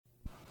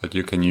that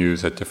you can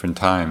use at different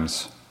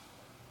times.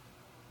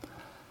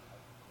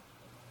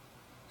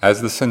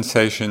 As the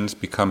sensations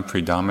become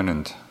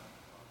predominant,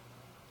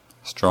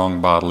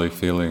 strong bodily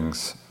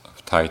feelings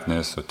of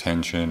tightness or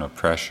tension or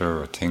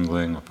pressure or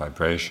tingling or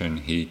vibration,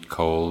 heat,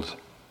 cold,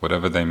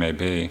 whatever they may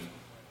be,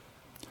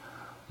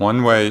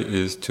 one way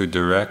is to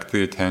direct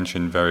the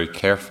attention very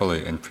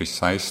carefully and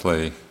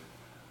precisely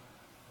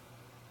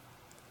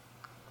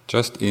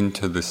just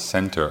into the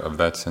center of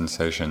that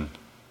sensation,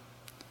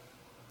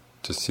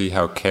 to see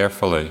how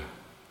carefully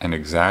and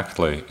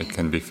exactly it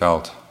can be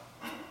felt.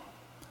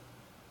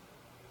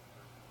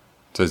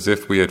 It's as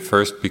if we at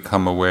first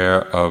become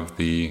aware of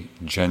the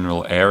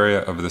general area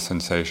of the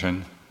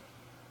sensation,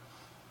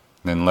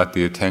 then let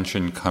the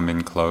attention come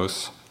in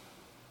close.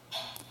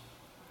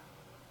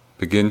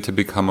 Begin to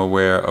become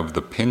aware of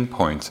the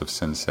pinpoints of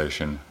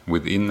sensation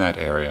within that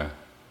area,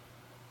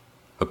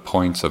 the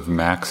points of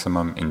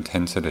maximum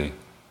intensity.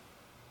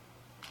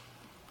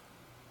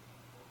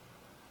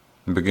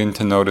 And begin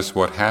to notice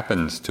what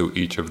happens to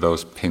each of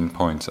those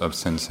pinpoints of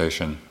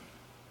sensation.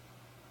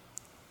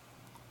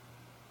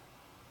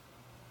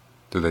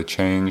 Do they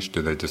change?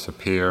 Do they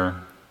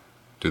disappear?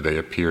 Do they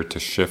appear to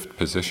shift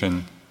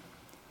position?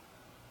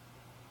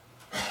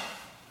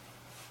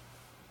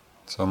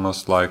 It's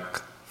almost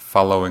like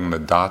following the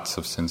dots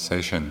of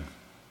sensation.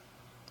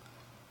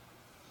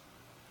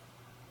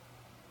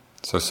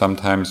 So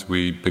sometimes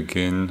we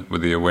begin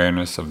with the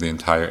awareness of the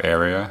entire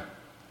area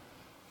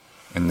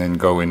and then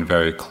go in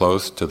very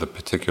close to the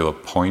particular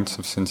points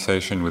of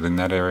sensation within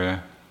that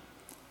area.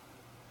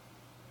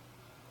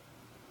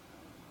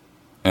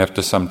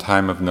 After some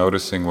time of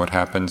noticing what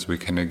happens, we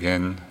can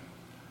again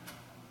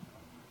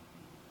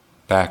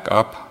back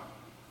up,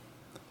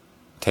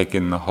 take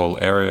in the whole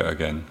area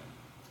again.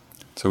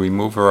 So we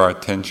move our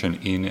attention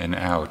in and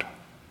out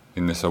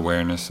in this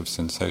awareness of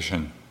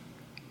sensation.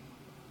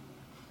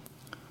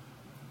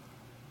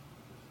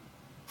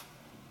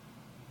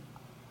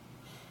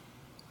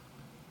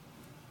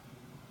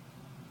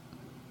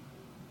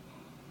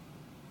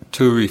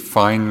 Two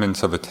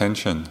refinements of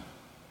attention,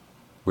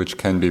 which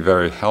can be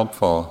very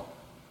helpful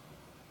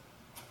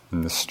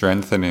in the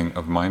strengthening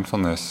of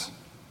mindfulness.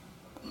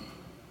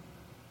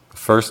 The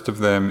first of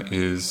them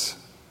is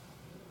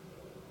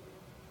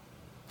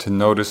to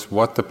notice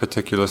what the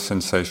particular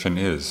sensation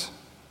is.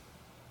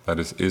 That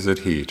is it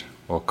heat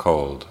or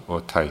cold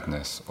or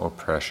tightness or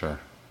pressure?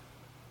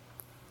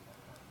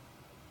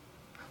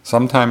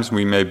 Sometimes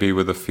we may be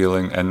with a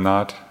feeling and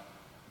not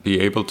be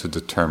able to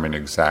determine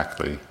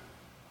exactly,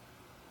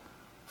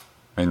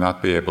 may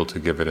not be able to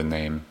give it a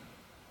name.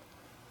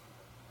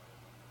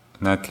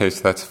 In that case,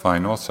 that's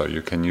fine also.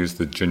 You can use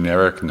the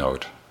generic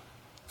note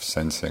of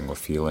sensing or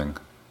feeling.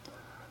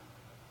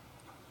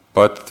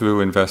 But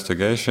through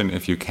investigation,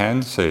 if you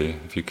can see,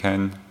 if you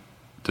can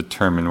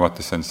determine what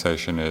the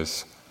sensation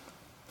is,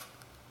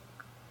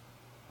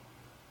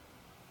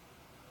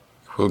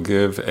 it will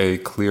give a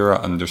clearer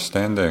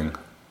understanding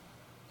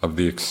of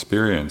the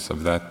experience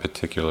of that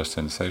particular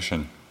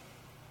sensation.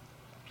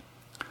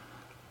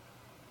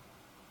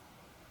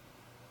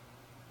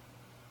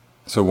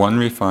 So one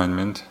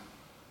refinement,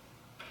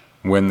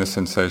 when the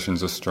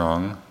sensations are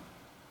strong,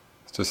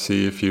 is to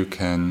see if you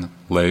can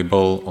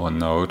label or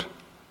note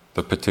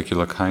the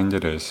particular kind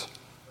it is.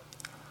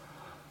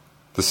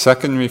 The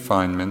second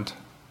refinement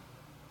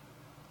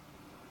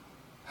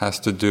has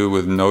to do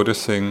with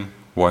noticing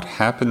what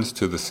happens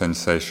to the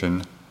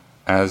sensation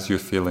as you're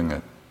feeling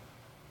it.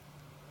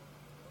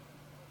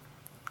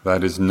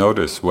 That is,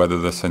 notice whether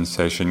the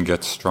sensation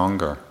gets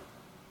stronger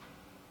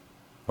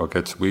or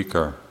gets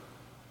weaker,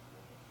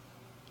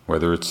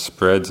 whether it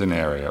spreads in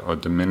area or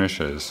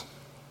diminishes,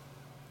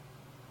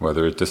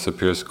 whether it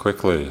disappears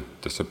quickly,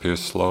 disappears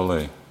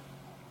slowly.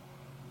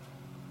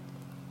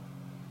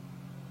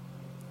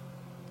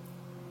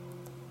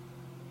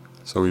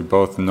 So we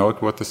both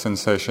note what the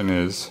sensation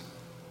is,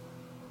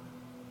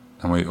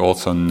 and we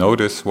also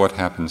notice what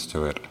happens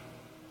to it.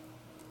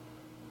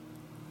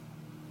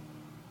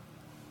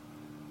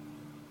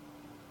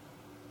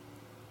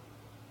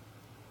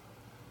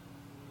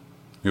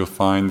 You'll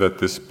find that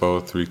this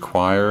both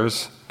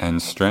requires and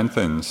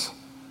strengthens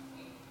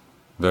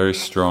very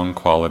strong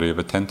quality of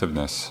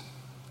attentiveness.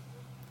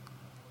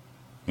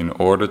 In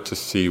order to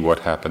see what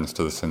happens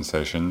to the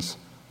sensations,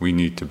 we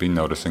need to be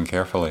noticing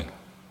carefully.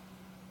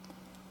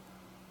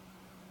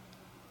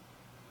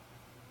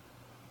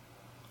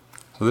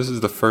 So this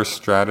is the first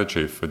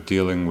strategy for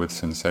dealing with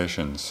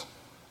sensations,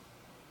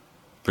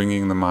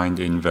 bringing the mind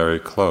in very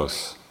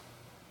close,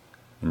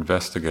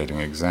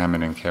 investigating,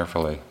 examining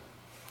carefully.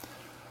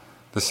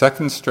 The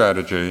second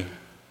strategy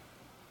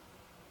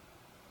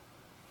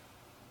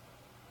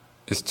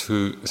is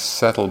to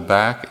settle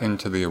back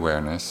into the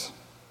awareness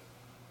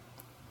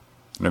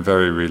in a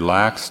very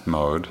relaxed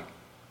mode,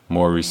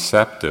 more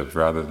receptive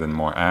rather than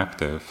more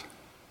active,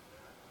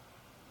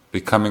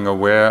 becoming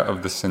aware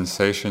of the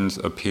sensations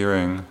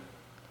appearing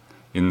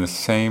in the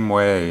same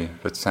way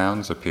that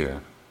sounds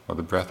appear or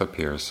the breath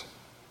appears.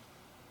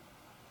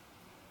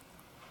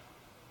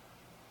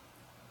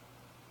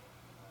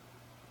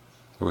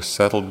 We're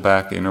settled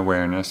back in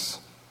awareness,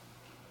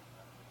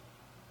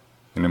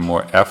 in a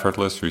more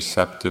effortless,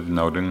 receptive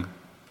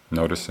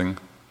noticing.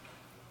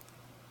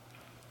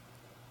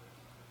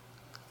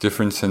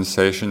 Different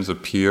sensations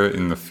appear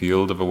in the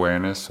field of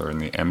awareness or in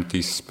the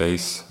empty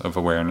space of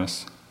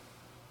awareness.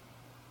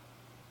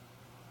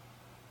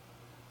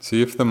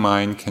 See if the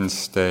mind can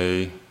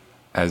stay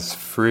as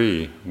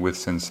free with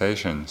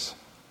sensations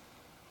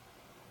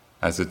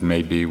as it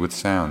may be with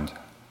sound.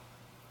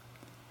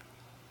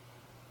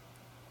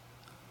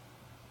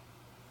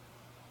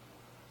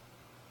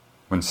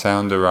 When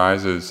sound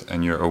arises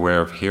and you're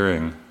aware of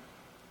hearing,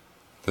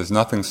 there's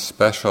nothing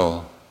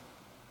special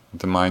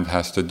the mind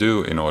has to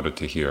do in order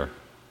to hear.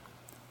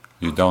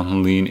 You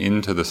don't lean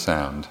into the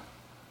sound.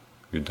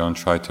 You don't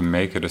try to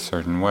make it a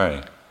certain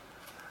way.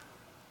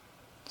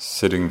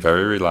 Sitting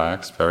very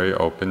relaxed, very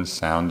open,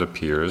 sound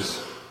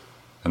appears,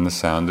 and the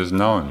sound is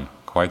known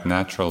quite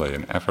naturally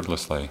and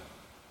effortlessly.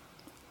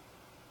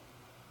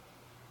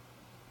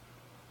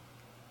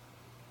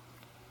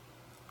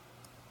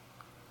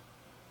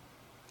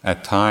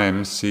 At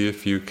times, see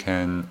if you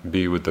can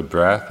be with the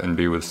breath and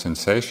be with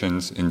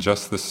sensations in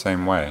just the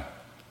same way.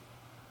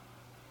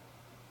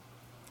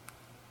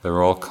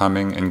 They're all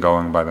coming and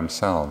going by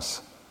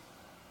themselves.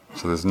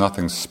 So there's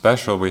nothing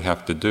special we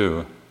have to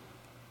do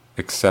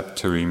except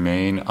to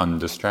remain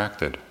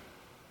undistracted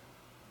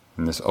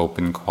in this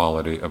open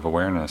quality of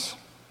awareness.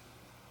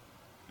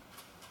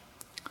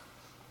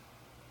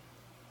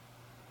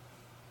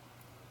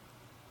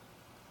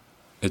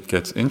 It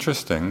gets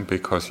interesting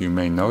because you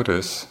may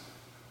notice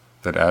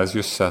that as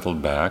you settle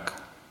back,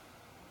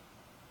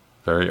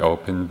 very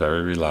open,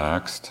 very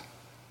relaxed,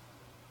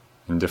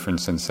 and different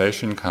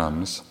sensation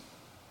comes,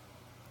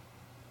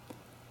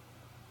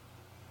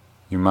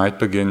 you might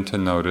begin to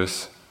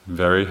notice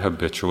very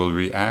habitual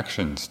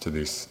reactions to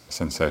these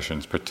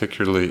sensations,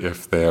 particularly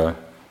if they're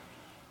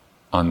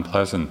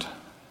unpleasant.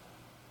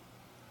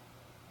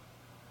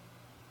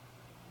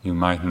 You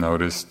might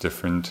notice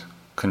different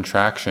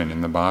contraction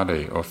in the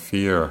body, or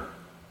fear,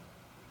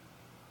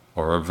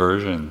 or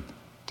aversion,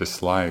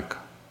 dislike,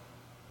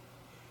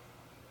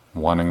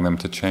 wanting them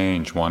to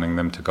change, wanting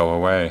them to go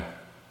away.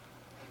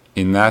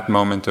 In that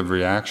moment of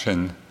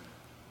reaction,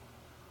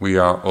 we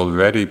are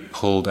already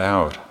pulled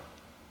out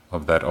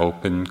of that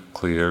open,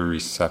 clear,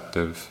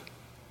 receptive,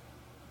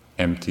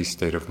 empty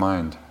state of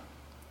mind.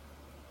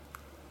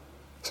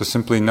 So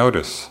simply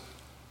notice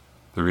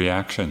the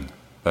reaction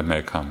that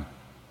may come.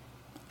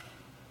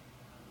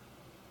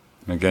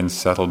 And again,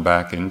 settle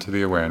back into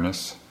the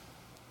awareness,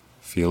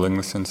 feeling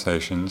the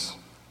sensations,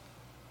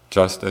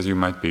 just as you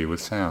might be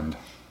with sound.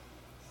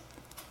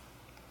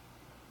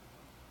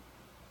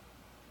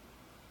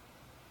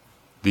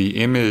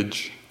 The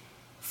image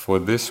for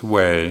this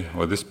way,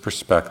 or this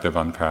perspective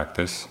on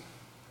practice,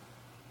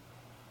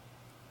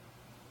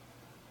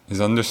 is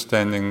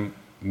understanding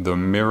the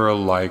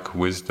mirror-like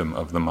wisdom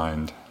of the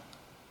mind.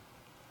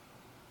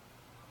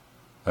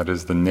 That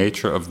is, the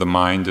nature of the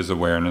mind is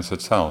awareness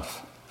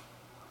itself.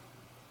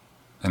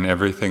 And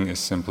everything is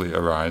simply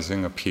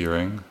arising,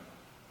 appearing,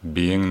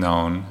 being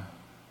known,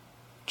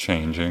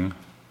 changing.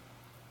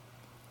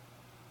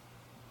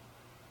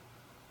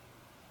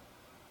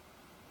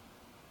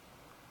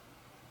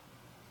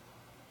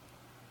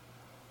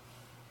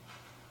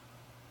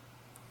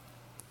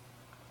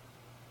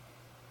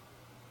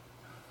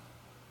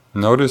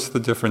 Notice the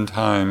different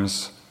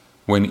times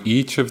when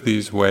each of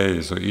these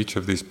ways or each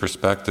of these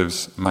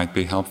perspectives might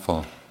be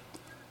helpful.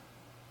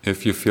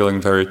 If you're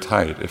feeling very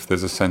tight, if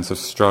there's a sense of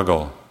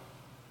struggle,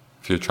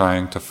 if you're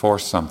trying to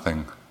force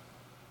something,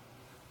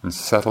 and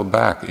settle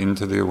back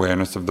into the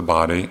awareness of the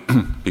body,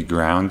 be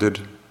grounded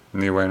in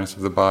the awareness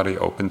of the body,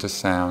 open to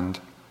sound,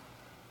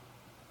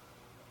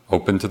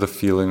 open to the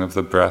feeling of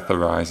the breath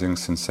arising,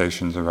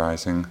 sensations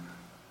arising,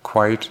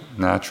 quite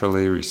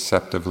naturally,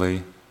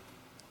 receptively.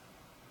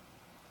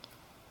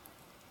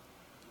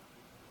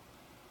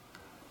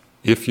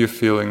 If you're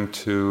feeling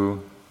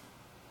too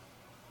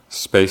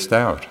spaced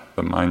out,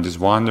 the mind is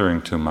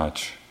wandering too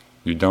much,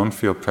 you don't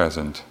feel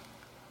present,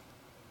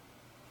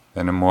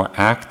 then a more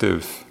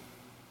active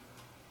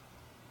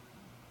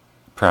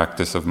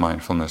practice of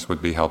mindfulness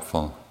would be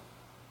helpful,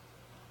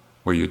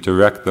 where you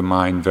direct the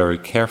mind very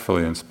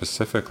carefully and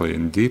specifically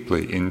and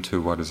deeply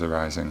into what is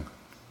arising.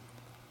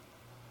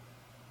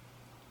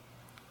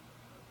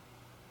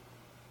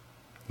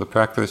 The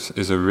practice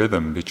is a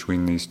rhythm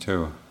between these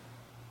two.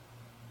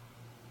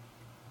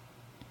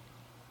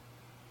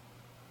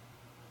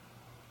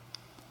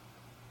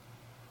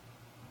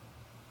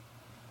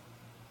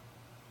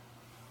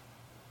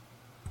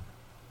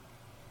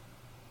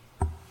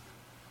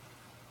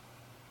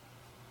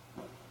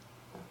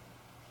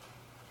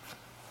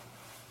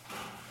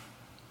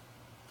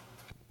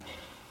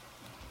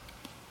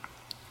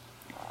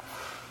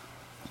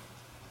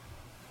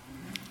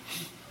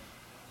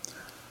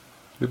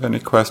 Do you have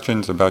any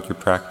questions about your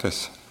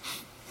practice?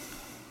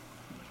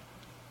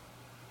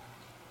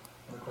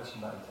 I have a question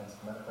about intense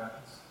metta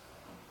practice.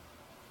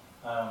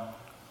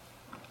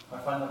 I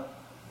find that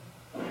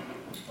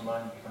the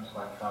mind becomes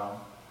quite calm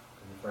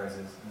with the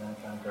phrases, and then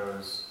it kind of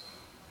goes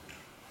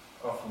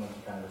often into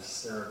kind of a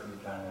syrupy,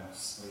 kind of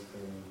sleepy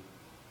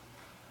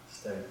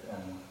state,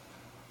 and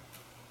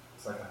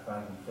it's like I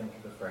can't even think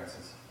of the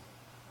phrases.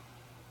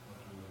 What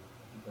do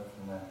you go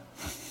from there?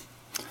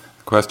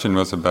 The question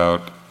was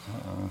about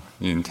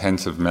the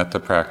intensive metta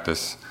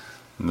practice.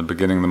 In the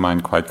beginning, the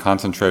mind quite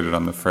concentrated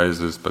on the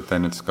phrases, but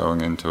then it's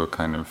going into a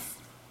kind of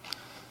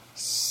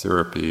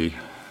syrupy.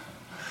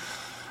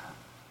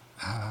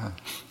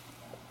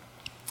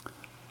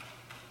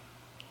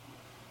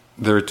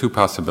 There are two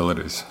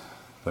possibilities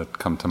that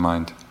come to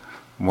mind.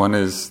 One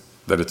is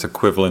that it's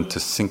equivalent to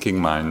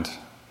sinking mind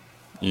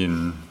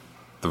in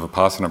the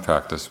Vipassana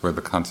practice, where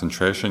the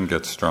concentration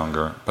gets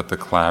stronger, but the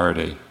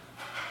clarity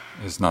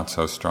is not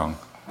so strong.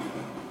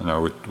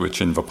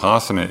 Which in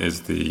Vipassana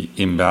is the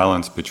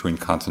imbalance between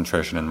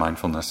concentration and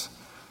mindfulness.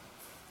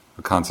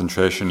 The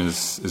concentration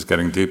is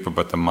getting deeper,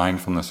 but the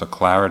mindfulness or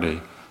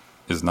clarity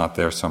is not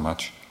there so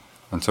much.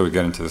 And so we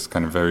get into this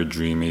kind of very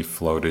dreamy,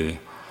 floaty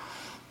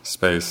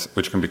space,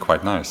 which can be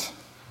quite nice.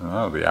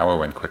 Oh, the hour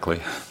went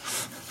quickly.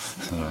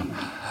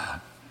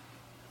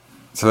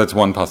 So that's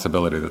one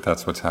possibility,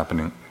 that's what's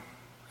happening.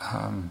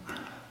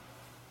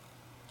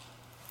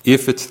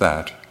 If it's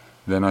that,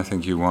 then I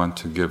think you want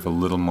to give a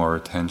little more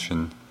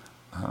attention,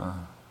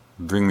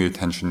 bring the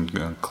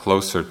attention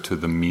closer to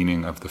the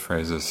meaning of the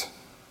phrases,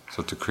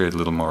 so to create a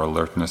little more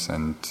alertness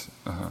and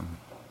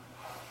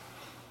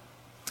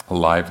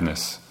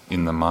aliveness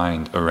in the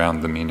mind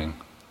around the meaning.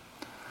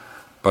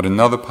 But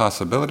another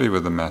possibility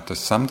with the metta,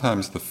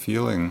 sometimes the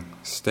feeling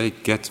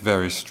state gets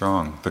very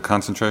strong. The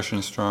concentration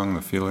is strong,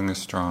 the feeling is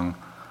strong,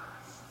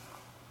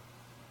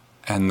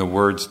 and the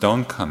words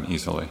don't come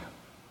easily.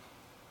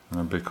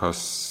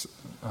 Because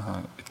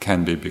it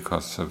can be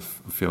because of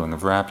a feeling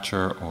of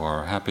rapture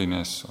or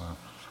happiness,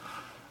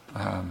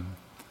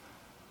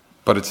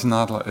 but it's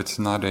not a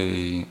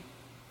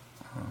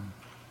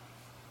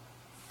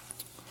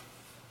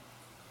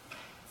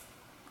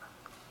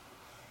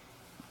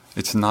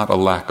it's not a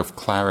lack of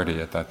clarity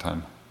at that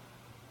time.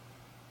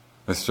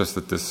 It's just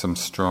that there's some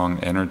strong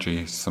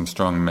energy, some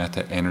strong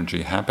metta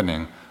energy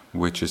happening,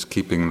 which is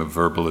keeping the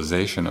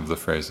verbalization of the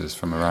phrases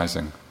from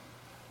arising.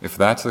 If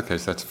that's the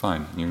case, that's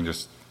fine. You can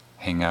just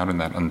hang out in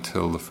that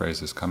until the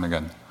phrases come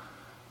again.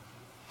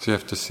 So you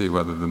have to see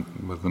whether the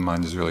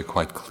mind is really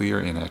quite clear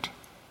in it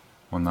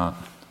or not.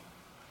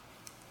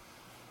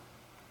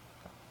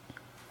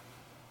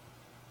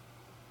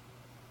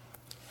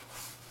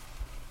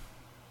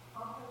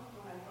 Often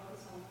when I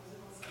focus on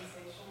physical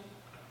sensation,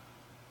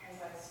 as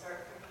I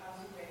start to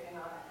concentrate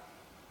on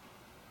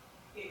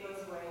it, it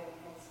goes away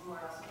and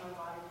somewhere else in my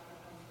body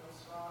becomes real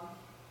strong.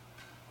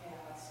 And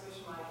I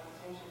switch my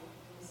attention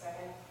to the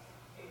second,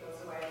 it goes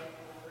away and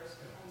the first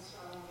becomes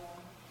strong again.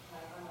 And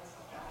I find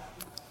myself back.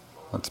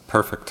 That's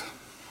perfect.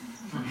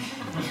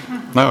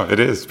 No, it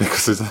is,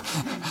 because it's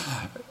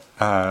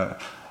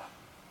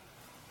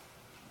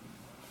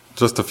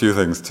just a few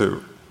things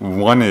too.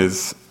 One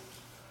is,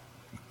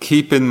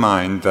 keep in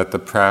mind that the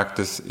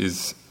practice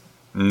is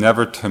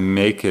never to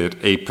make it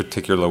a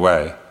particular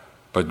way,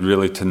 but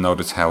really to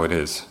notice how it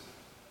is.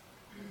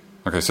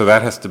 Okay, so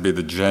that has to be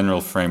the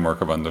general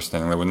framework of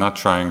understanding, that we're not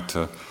trying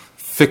to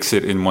fix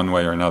it in one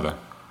way or another,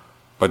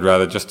 but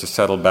rather just to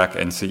settle back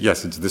and see,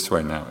 yes, it's this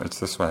way now, it's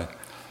this way.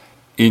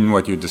 In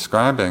what you're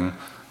describing,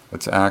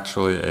 it's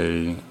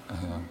actually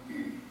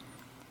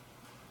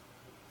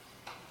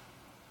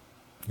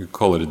you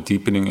call it a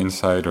deepening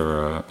insight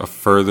or a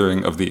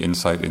furthering of the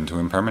insight into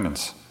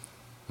impermanence.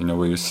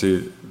 Where you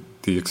see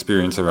the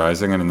experience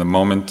arising, and in the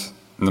moment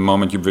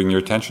you bring your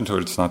attention to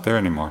it, it's not there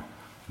anymore.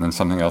 And then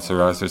something else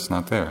arises, it's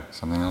not there.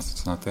 Something else,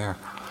 it's not there.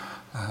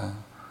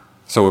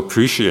 So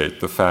appreciate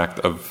the fact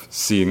of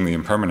seeing the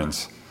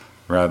impermanence,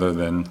 rather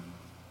than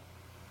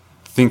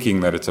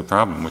thinking that it's a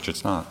problem, which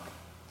it's not.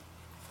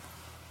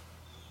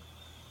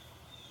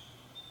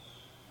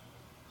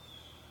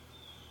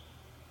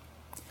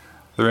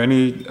 Are there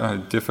any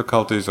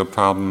difficulties or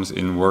problems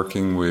in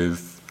working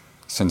with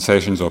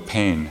sensations or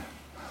pain?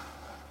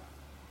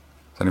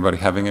 Is anybody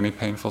having any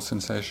painful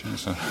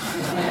sensations? I have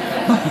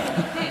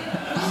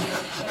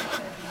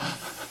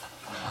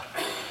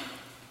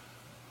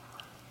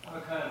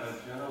a kind of a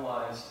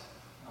generalized,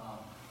 I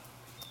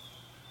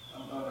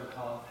don't know if I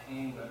call it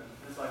pain, but it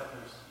feels like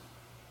there's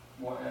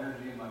more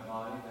energy in my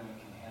body than it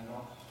can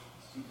handle.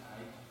 It's too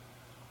tight.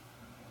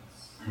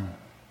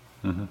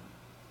 Mm-hmm.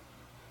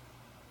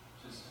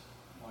 Just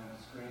wanting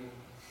to scream.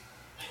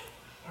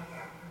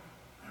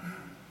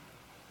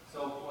 So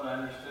what I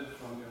understood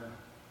from your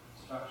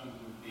instructions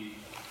would be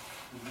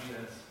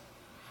as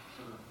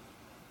sort of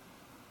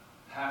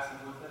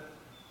passive with it,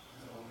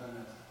 as open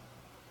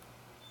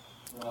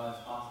as raw as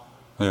possible.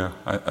 Yeah,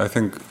 I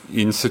think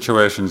in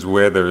situations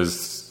where there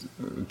is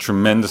a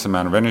tremendous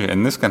amount of energy,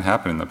 and this can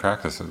happen in the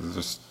practice,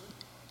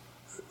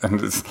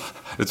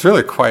 it's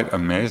really quite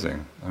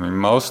amazing. I mean,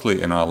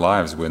 mostly in our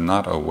lives we're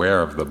not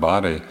aware of the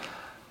body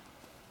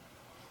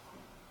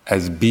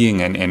as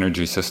being an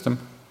energy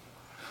system,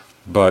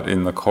 but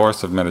in the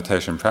course of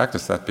meditation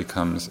practice that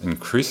becomes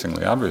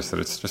increasingly obvious, that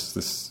it's just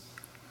this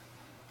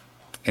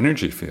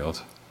energy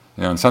field.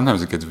 And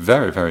sometimes it gets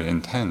very, very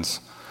intense.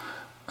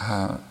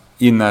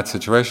 In that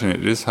situation,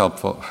 it is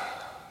helpful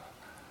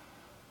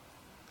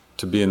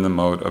to be in the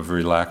mode of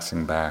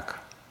relaxing back,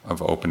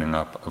 of opening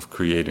up, of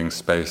creating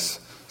space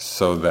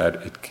so that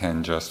it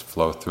can just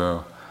flow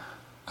through.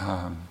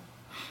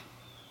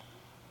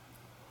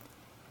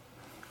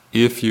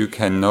 If you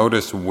can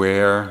notice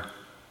where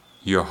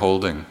you're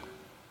holding,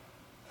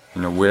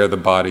 where the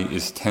body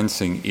is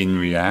tensing in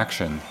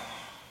reaction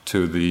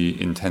to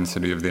the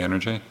intensity of the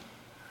energy,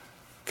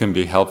 can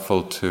be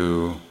helpful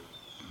to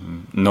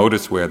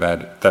notice where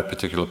that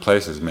particular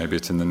place is. Maybe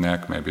it's in the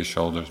neck, maybe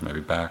shoulders, maybe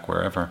back,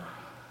 wherever.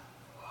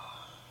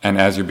 And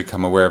as you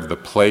become aware of the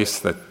place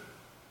that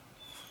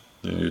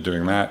you're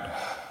doing that,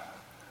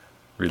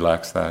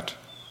 relax that,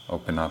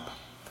 open up.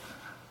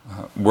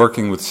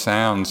 Working with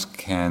sounds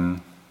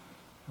can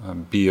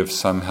be of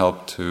some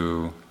help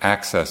to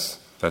access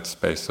that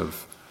space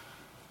of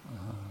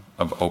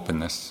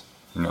openness,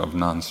 of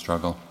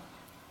non-struggle.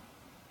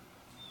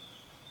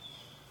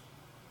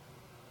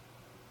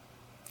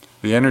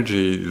 The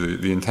energy,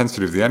 the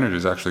intensity of the energy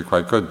is actually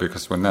quite good,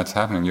 because when that's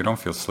happening, you don't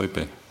feel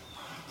sleepy.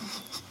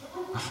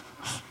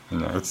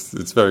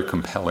 It's very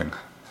compelling.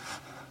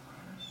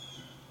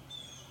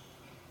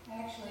 I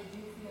actually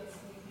do feel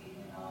sleepy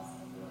and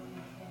also really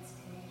intense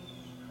pain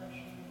and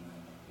pressure in my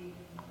feet.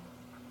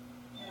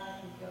 And I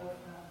can go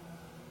from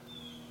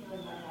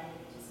feeling like I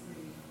get to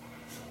sleep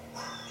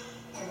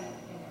in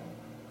a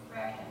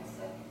fraction of a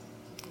second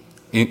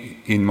to being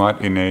asleep. In what?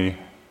 In a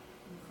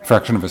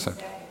fraction of a second?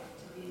 To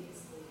being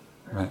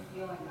asleep. Or Right.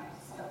 feeling like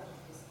stuff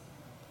is just...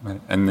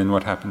 Right. And then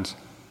what happens?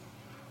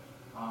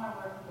 Oh, I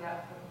work with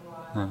that for a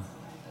while. Yeah.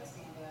 Sometimes I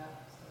stand up,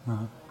 stuff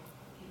like that.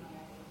 Keep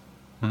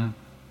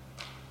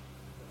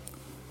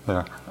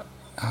my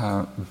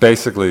active.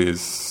 Basically,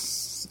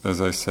 as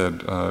I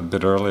said a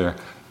bit earlier,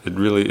 it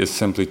really is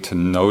simply to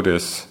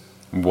notice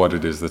what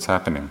it is that's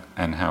happening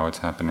and how it's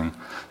happening.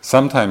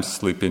 Sometimes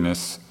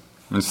sleepiness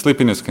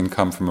can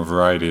come from a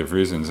variety of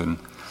reasons, and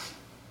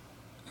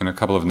in a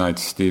couple of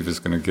nights Steve is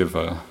going to give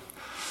a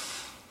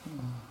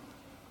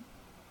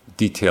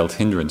detailed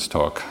hindrance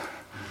talk,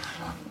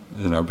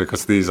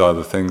 because these are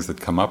the things that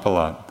come up a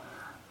lot.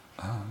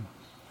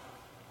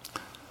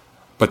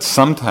 But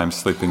sometimes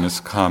sleepiness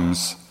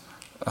comes,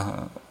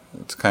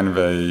 it's kind of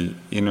a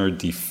inner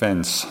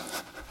defense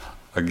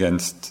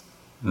against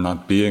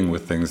not being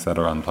with things that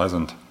are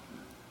unpleasant.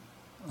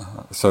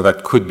 So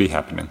that could be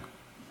happening,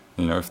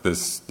 if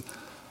there's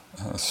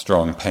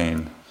strong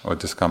pain or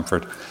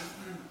discomfort.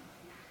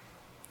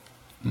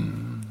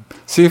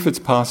 See if it's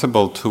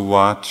possible to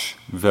watch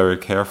very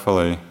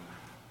carefully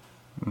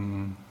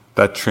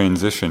that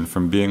transition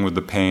from being with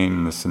the pain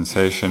and the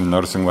sensation,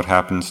 noticing what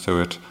happens to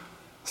it.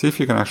 See if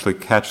you can actually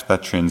catch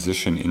that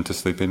transition into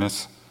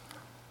sleepiness.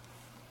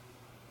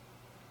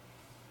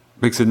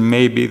 Because it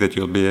may be that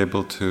you'll be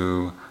able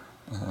to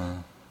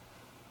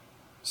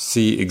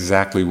see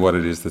exactly what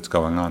it is that's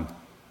going on,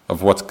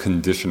 of what's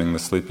conditioning the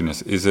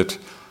sleepiness. Is it,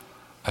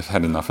 I've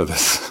had enough of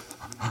this,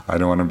 I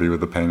don't want to be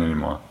with the pain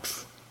anymore,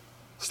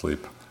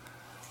 sleep.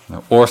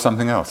 Or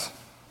something else.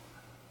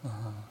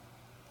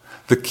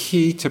 The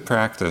key to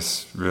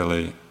practice,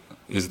 really,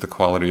 is the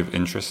quality of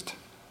interest.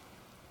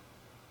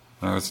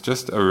 It's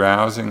just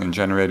arousing and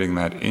generating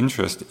that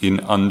interest in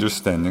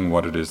understanding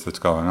what it is that's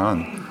going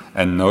on,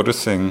 and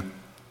noticing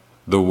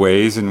the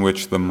ways in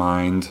which the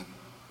mind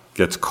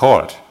gets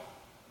caught,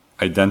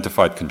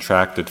 identified,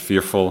 contracted,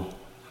 fearful,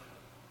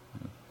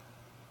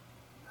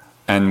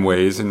 and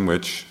ways in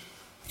which,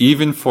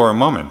 even for a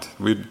moment,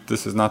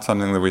 this is not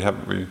something that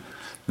we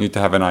need to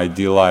have an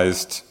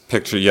idealized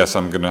picture. Yes,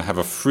 I'm going to have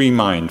a free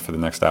mind for the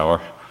next hour.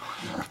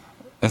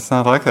 It's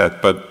not like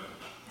that, but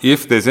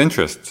if there's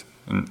interest,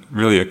 and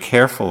really a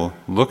careful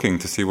looking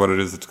to see what it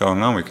is that's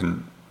going on,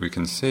 we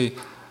can see,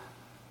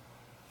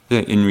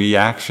 in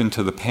reaction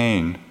to the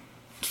pain,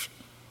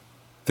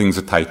 things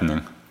are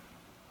tightening.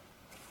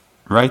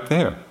 Right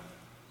there.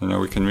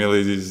 We can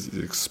really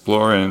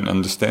explore and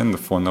understand the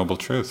Four Noble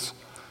Truths.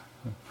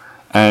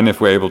 And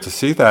if we're able to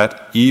see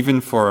that,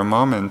 even for a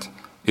moment,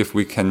 if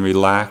we can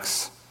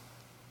relax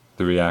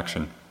the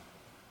reaction,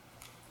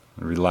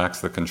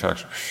 relax the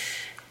contraction,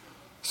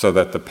 so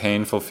that the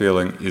painful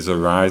feeling is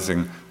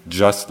arising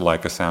just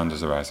like a sound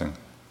is arising,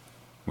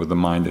 with the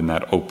mind in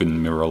that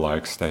open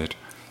mirror-like state,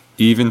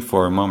 even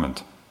for a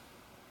moment.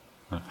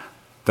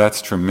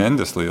 That's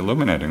tremendously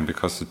illuminating,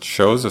 because it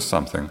shows us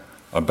something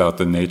about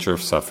the nature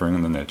of suffering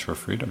and the nature of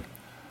freedom.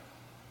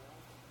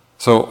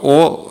 So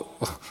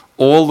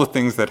all the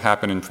things that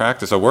happen in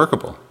practice are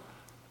workable.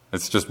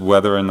 It's just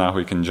whether or not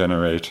we can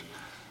generate,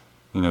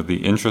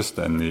 the interest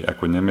and the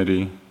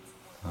equanimity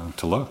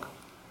to look.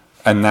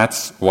 And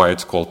that's why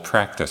it's called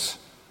practice.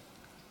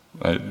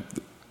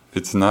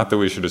 It's not that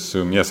we should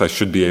assume, yes, I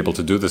should be able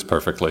to do this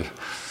perfectly.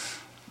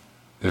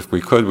 If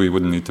we could, we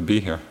wouldn't need to be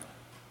here.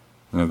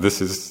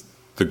 This is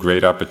the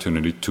great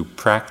opportunity to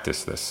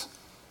practice this.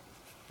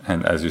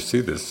 And as you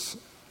see, there's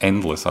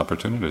endless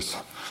opportunities.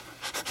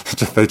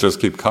 They just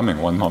keep coming,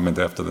 one moment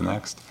after the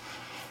next.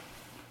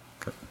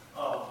 Okay.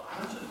 I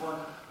just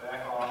want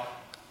back on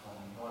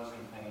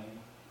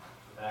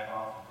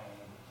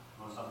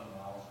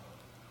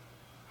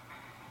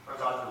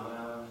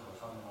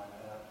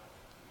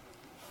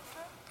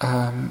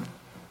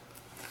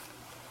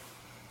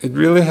it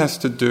really has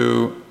to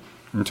do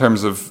in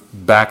terms of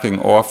backing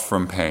off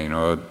from pain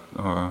or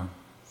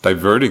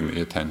diverting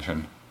the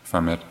attention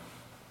from it.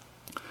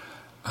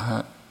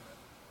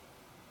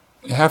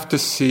 You have to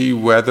see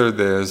whether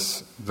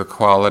there's the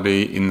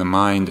quality in the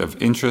mind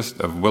of interest,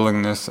 of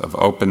willingness, of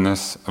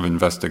openness, of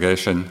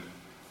investigation.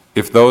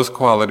 If those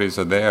qualities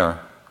are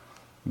there,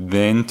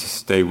 then to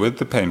stay with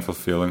the painful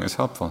feeling is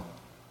helpful.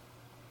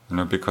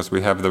 Because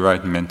we have the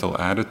right mental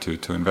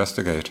attitude to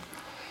investigate.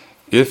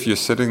 If you're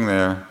sitting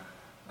there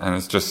and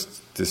it's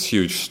just this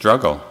huge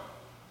struggle,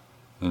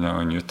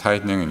 and you're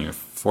tightening and you're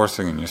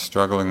forcing and you're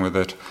struggling with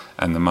it,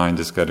 and the mind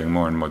is getting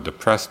more and more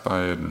depressed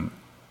by it, and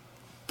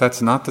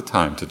that's not the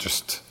time to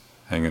just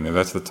hang in there.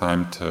 That's the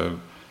time to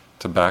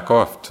back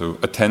off, to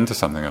attend to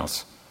something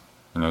else,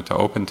 to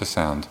open to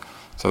sound,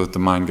 so that the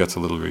mind gets a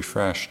little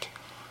refreshed.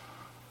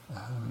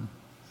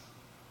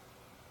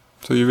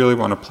 So you really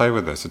want to play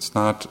with this. It's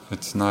not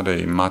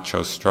a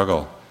macho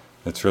struggle.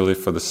 It's really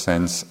for the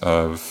sense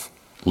of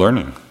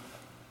learning.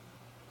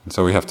 And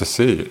so we have to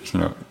see,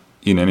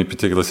 in any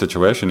particular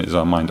situation, is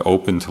our mind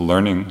open to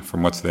learning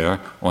from what's there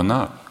or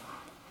not?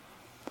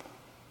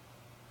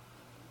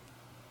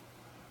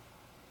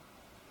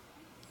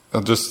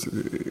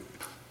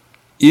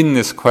 In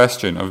this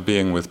question of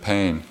being with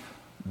pain,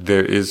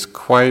 there is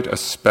quite a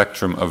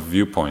spectrum of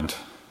viewpoint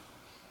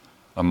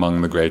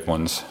among the great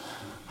ones.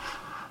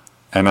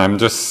 And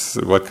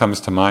what comes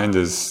to mind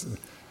is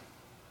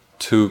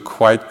two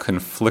quite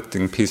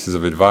conflicting pieces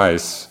of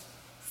advice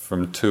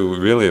from two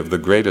really of the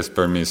greatest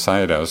Burmese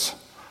Sayadaws.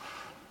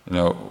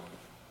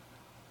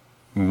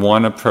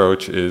 One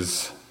approach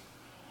is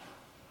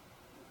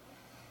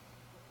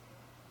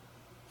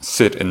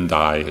sit and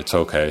die, it's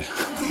okay.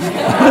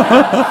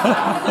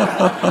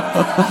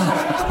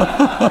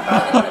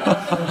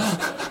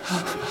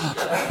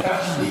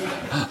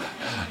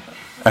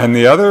 And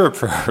the other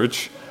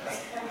approach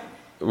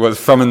was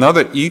from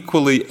another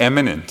equally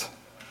eminent,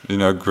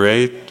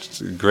 great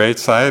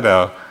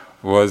Sayadaw,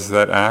 was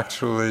that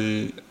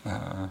actually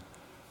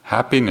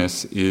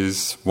happiness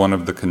is one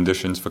of the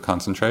conditions for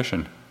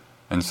concentration.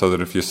 And so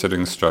that if you're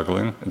sitting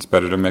struggling, it's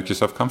better to make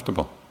yourself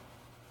comfortable.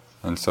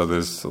 And so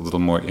there's a little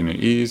more inner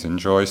ease and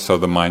joy, so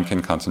the mind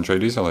can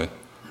concentrate easily.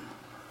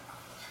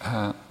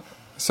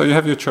 So you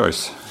have your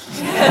choice.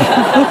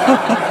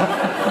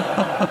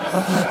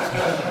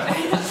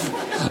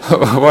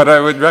 What I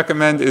would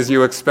recommend is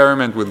you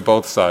experiment with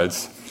both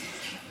sides.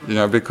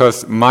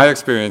 Because my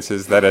experience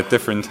is that at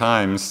different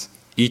times,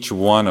 each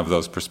one of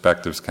those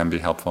perspectives can be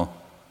helpful.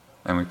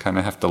 And we kind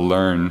of have to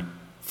learn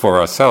for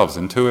ourselves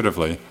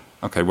intuitively,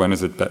 okay, when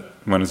is it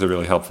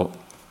really helpful?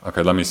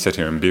 Okay, let me sit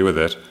here and be with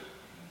it.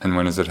 And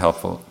when is it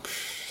helpful?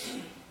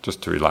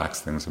 Just to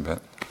relax things a bit.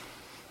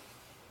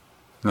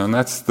 And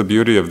that's the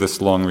beauty of this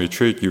long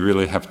retreat. You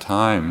really have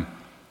time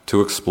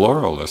to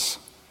explore all this.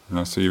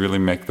 So you really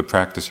make the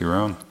practice your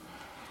own.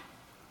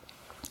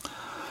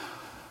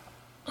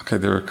 Okay,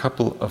 there are a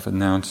couple of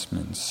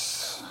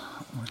announcements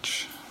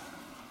which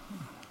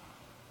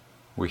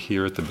we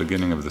hear at the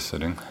beginning of the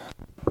sitting.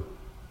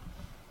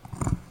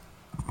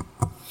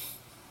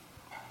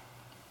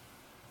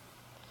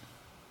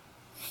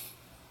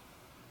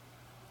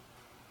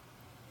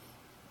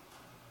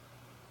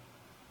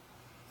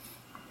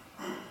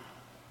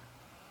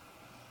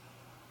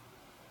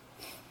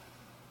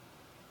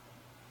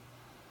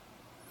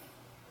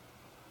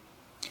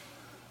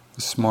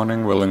 This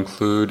morning we'll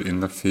include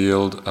in the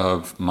field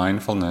of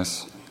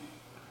mindfulness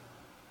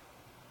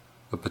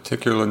the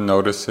particular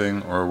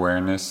noticing or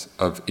awareness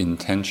of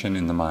intention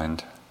in the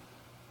mind.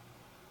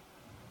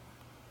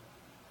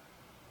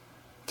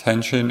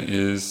 Tension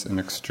is an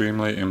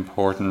extremely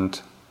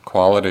important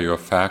quality or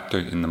factor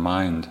in the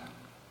mind.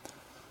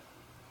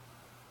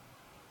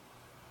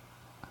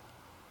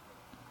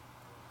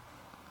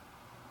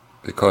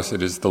 Because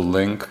it is the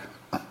link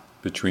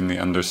between the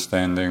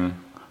understanding,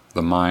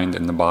 the mind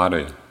and the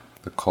body,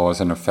 the cause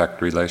and effect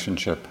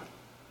relationship.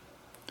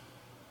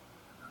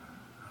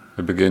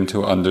 We begin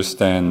to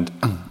understand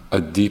a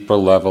deeper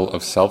level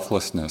of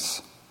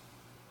selflessness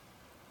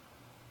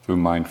through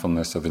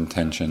mindfulness of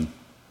intention.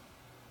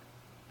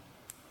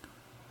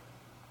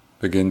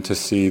 Begin to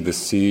see the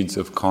seeds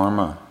of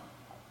karma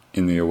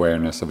in the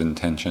awareness of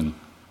intention.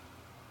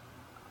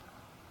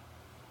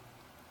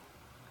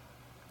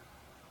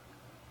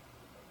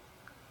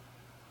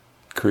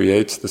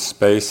 Creates the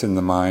space in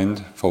the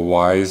mind for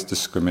wise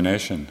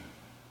discrimination.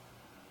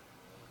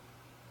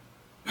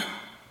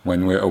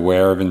 When we're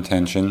aware of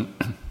intention,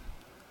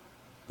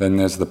 then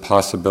there's the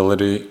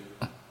possibility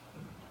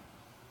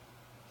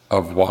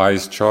of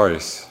wise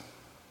choice.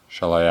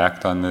 Shall I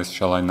act on this?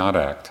 Shall I not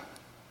act?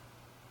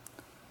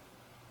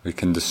 We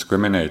can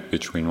discriminate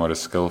between what is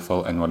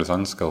skillful and what is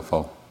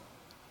unskillful.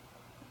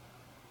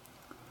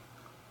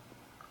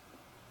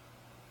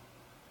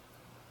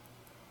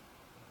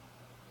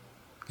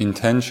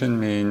 Intention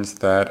means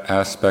that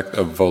aspect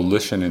of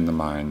volition in the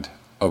mind,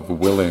 of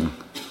willing.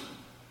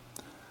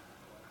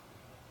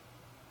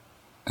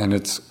 And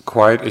it's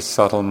quite a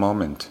subtle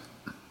moment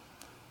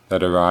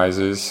that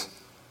arises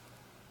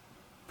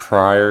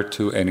prior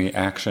to any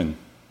action.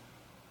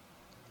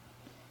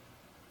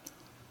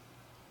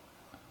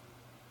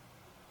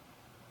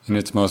 In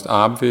its most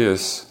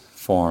obvious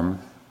form,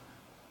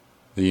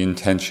 the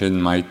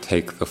intention might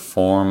take the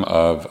form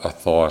of a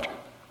thought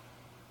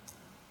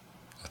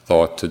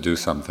to do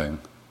something.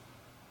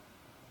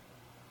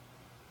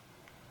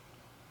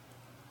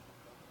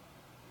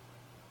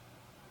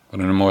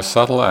 But in a more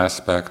subtle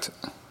aspect,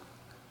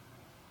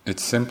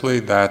 it's simply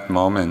that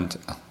moment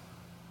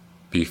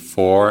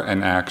before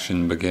an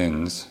action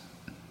begins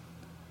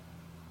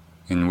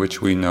in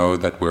which we know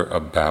that we're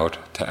about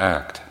to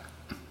act.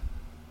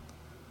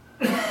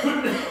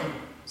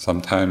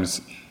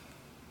 Sometimes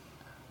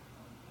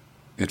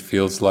it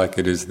feels like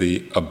it is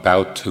the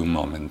about to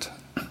moment.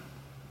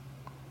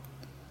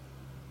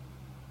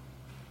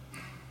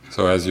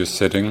 So as you're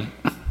sitting,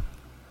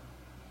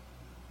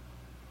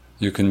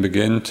 you can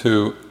begin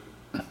to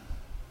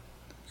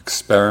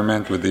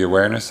experiment with the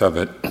awareness of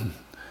it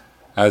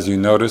as you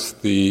notice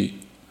the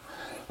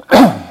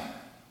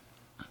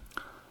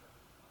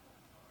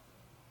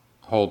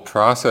whole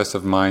process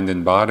of mind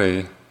and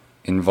body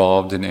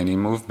involved in any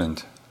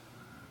movement.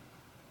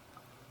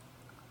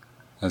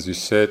 As you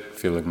sit,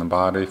 feeling the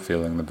body,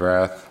 feeling the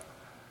breath,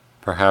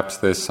 perhaps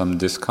there's some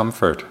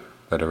discomfort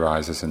that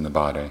arises in the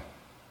body.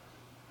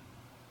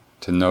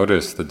 To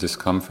notice the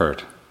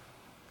discomfort,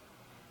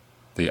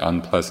 the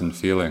unpleasant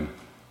feeling.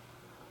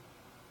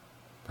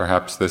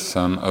 Perhaps there's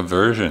some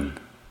aversion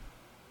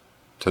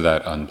to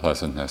that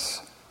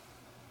unpleasantness.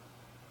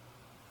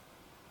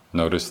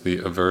 Notice the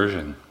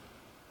aversion.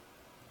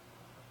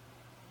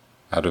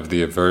 Out of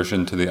the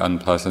aversion to the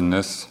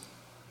unpleasantness,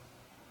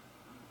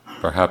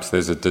 perhaps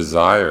there's a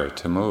desire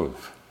to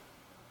move,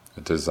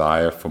 a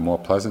desire for more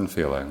pleasant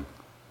feeling.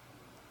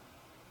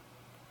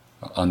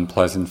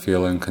 Unpleasant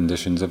feeling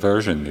conditions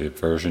aversion, the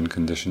aversion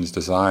conditions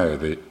desire,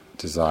 the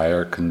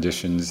desire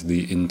conditions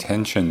the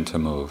intention to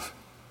move.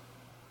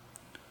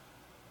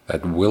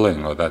 That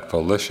willing or that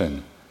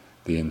volition,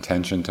 the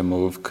intention to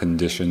move,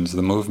 conditions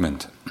the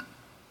movement.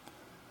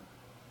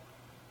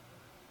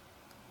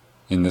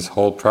 In this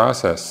whole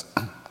process,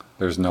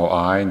 there's no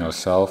I, no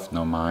self,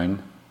 no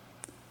mine.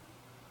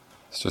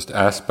 It's just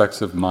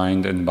aspects of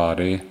mind and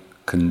body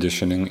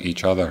conditioning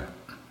each other.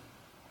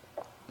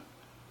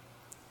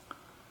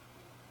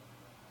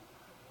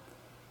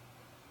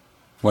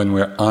 When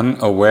we're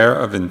unaware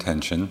of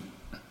intention,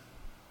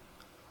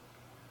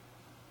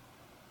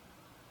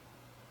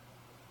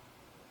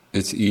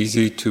 it's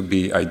easy to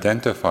be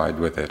identified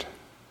with it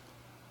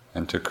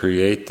and to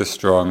create the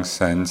strong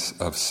sense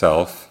of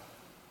self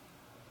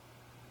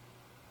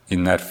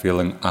in that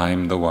feeling,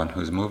 I'm the one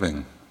who's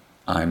moving.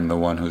 I'm the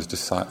one who's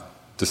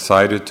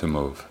decided to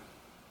move.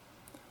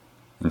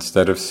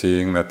 Instead of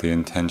seeing that the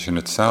intention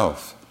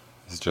itself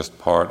is just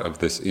part of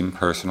this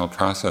impersonal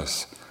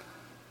process.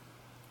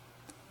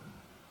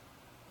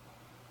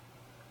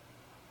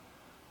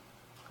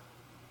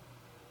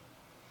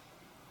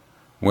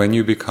 When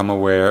you become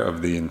aware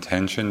of the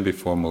intention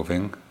before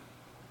moving,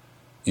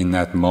 in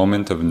that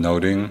moment of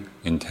noting,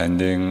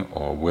 intending,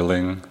 or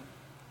willing,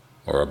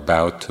 or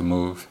about to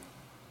move,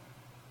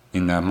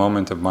 in that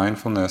moment of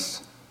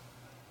mindfulness,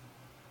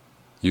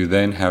 you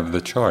then have the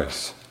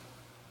choice.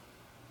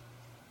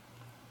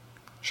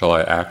 Shall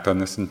I act on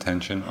this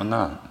intention or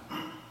not?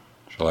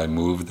 Shall I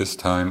move this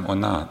time or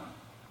not?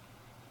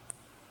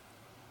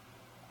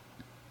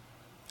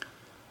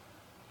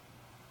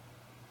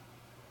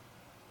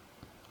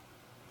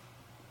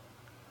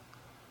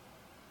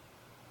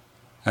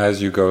 As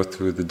you go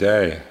through the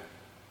day,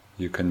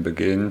 you can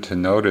begin to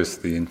notice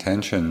the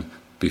intention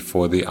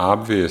before the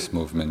obvious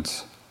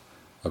movements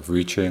of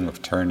reaching,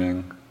 of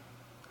turning,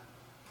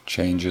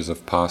 changes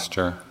of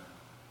posture.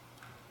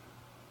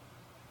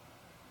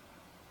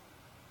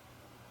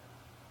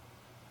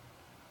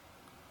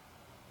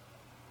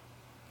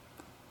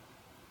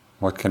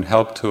 What can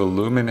help to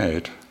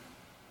illuminate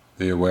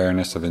the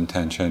awareness of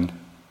intention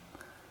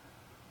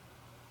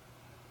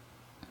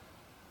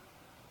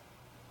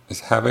is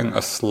having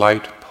a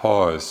slight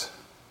pause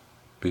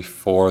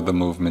before the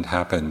movement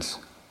happens.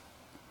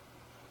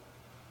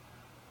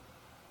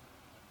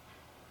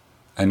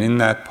 And in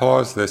that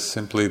pause, there's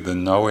simply the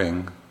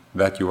knowing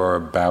that you are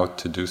about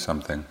to do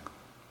something.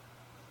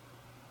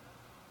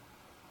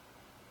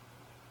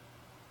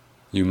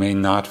 You may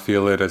not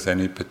feel it as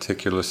any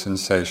particular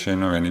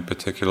sensation or any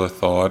particular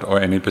thought or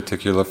any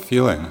particular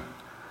feeling,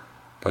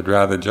 but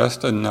rather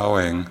just a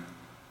knowing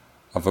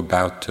of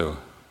about to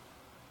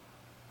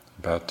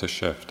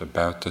shift,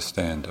 about to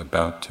stand,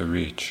 about to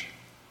reach,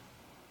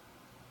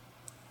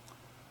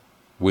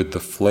 with the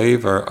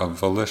flavor of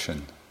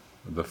volition,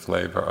 with the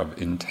flavor of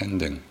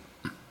intending.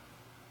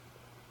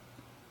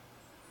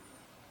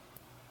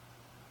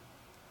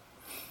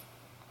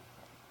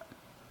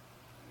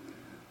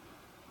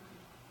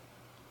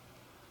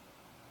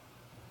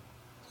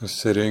 So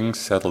sitting,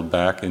 settled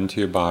back into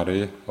your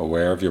body,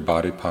 aware of your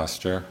body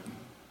posture,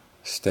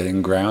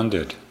 staying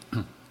grounded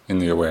in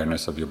the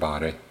awareness of your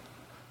body.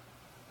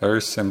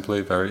 Very simply,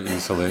 very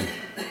easily.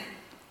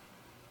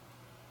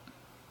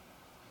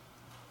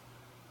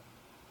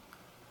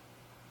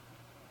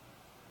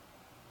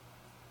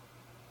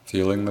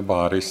 feeling the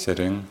body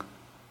sitting,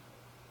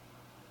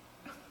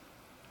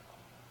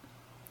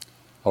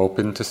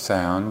 open to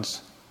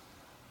sounds,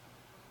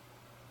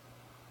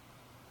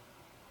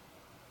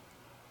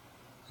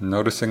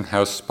 noticing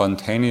how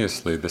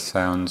spontaneously the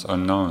sounds are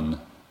known.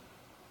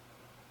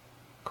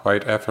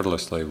 Quite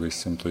effortlessly we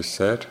simply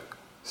sit,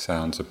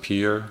 sounds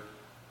appear,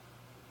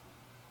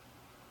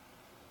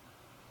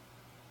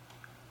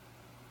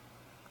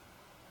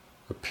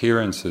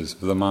 appearances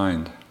of the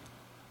mind.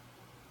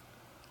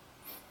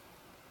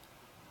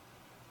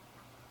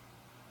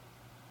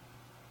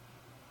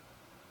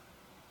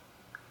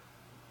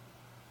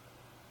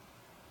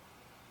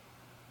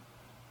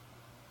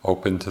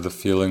 Open to the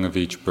feeling of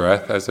each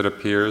breath as it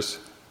appears.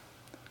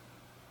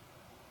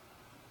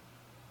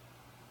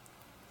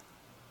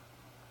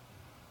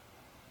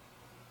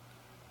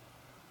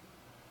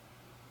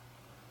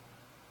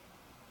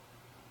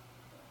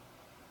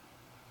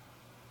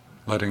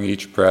 Letting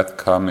each breath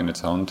come in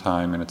its own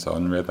time, in its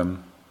own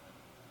rhythm.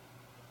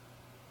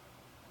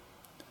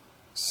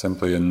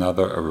 Simply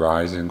another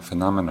arising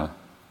phenomena.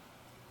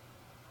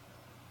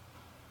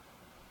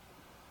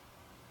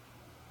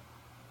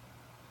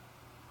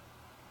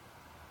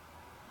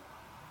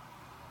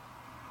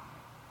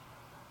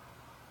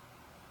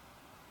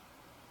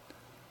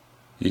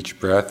 Each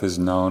breath is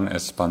known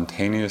as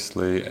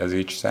spontaneously as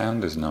each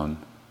sound is known.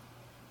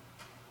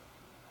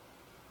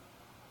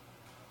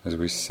 As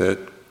we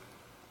sit,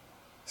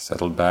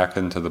 settled back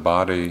into the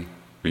body,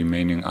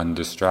 remaining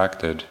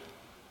undistracted,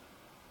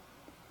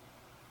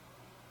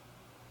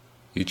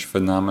 each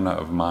phenomena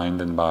of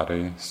mind and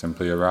body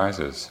simply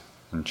arises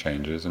and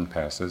changes and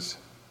passes,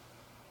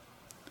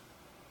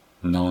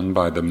 known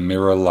by the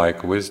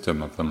mirror-like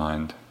wisdom of the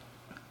mind.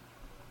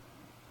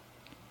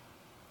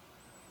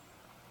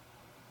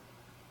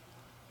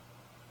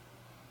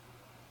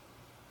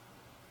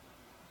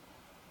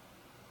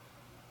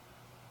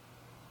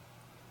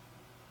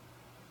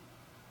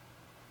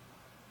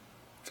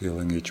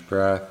 Feeling each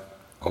breath,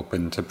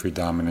 open to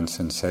predominant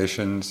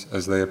sensations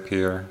as they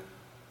appear,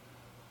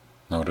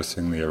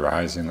 noticing the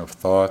arising of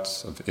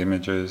thoughts, of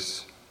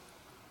images,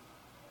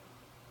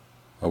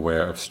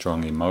 aware of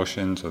strong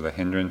emotions or the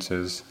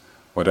hindrances,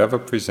 whatever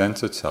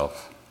presents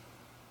itself,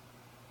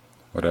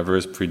 whatever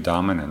is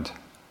predominant.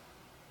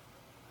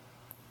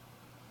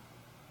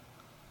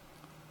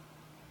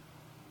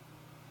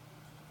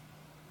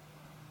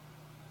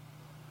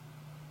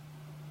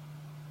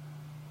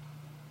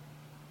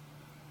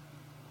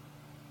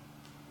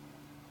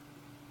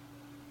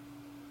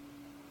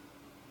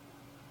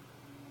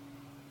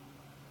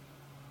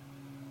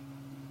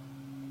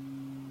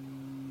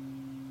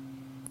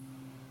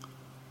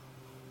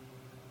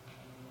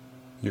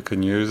 You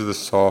can use the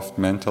soft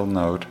mental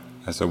note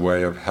as a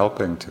way of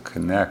helping to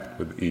connect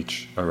with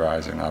each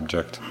arising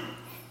object.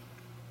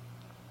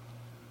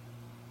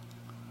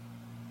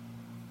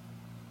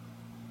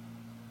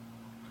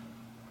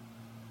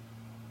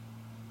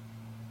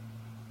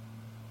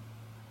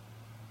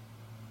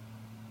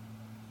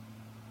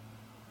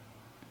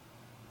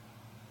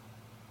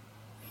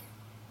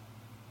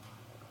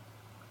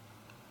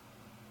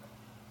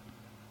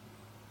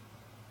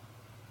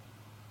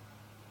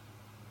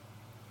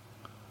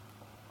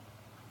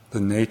 The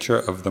nature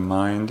of the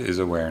mind is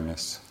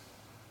awareness.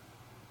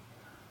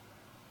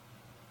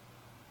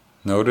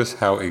 Notice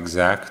how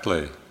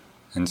exactly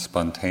and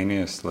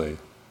spontaneously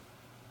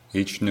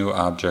each new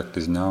object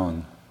is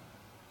known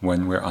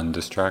when we're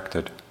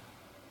undistracted.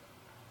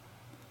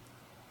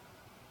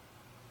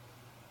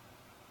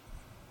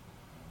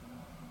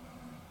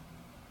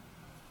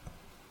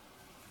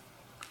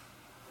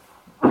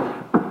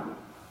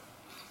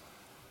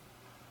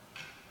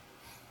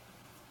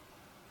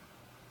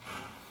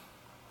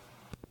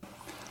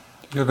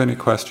 Do you have any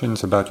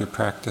questions about your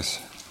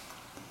practice?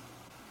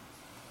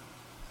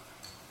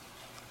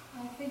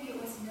 I think it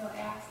was no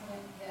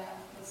accident that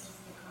this is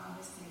the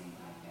calmest meeting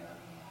I've ever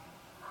had.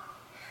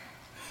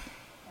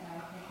 And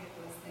I think it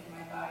was that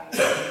my body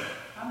said,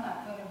 I'm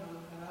not going to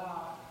move at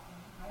all.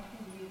 I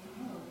can use to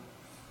move.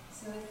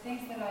 So the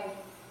things that I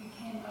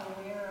became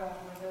aware of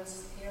were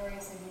those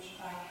areas in which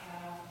I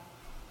have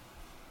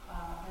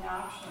an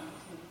option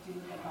to do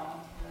them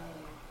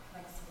voluntarily,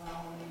 like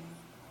swallowing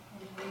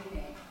and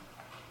breathing.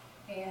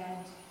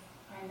 And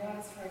I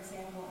noticed, for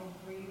example, in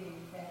breathing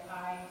that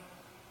I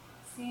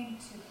seem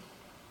to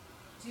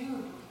do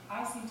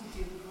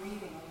the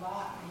breathing a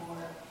lot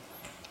more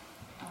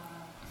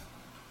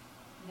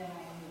than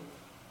I move.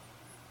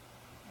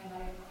 And I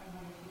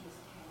wonder if you just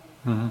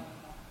can.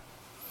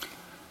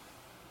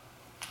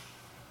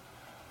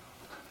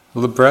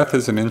 Well, the breath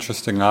is an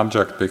interesting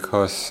object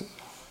because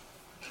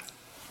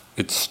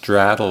it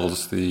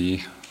straddles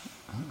the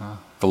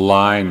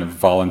line of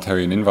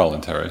voluntary and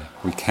involuntary.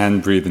 We can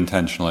breathe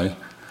intentionally,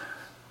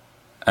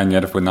 and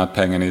yet if we're not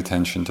paying any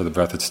attention to the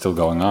breath, it's still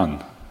going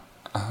on.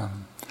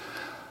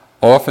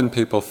 Often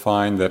people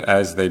find that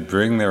as they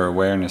bring their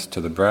awareness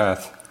to the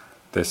breath,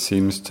 there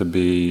seems to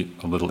be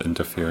a little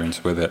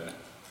interference with it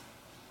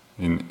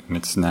in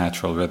its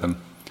natural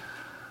rhythm.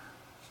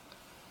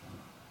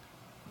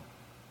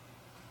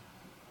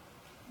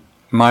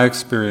 my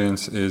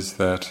experience is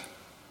that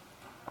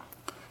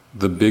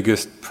the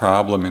biggest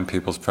problem in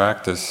people's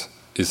practice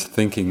is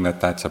thinking that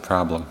that's a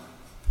problem.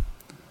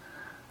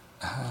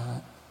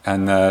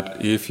 And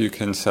that if you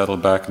can settle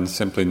back and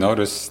simply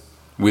notice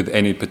with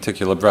any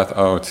particular breath,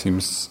 oh, it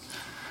seems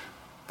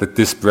that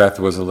this breath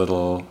was a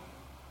little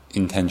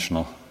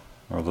intentional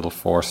or a little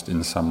forced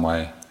in some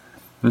way.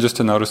 And just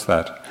to notice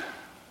that,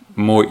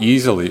 more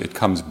easily it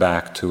comes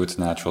back to its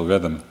natural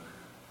rhythm,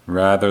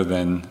 rather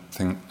than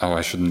think, oh,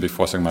 I shouldn't be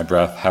forcing my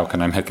breath, how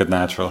can I make it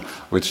natural,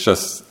 which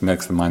just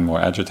makes the mind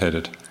more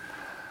agitated.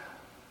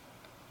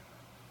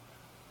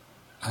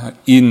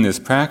 In this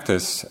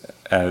practice,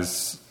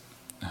 as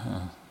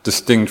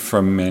distinct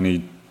from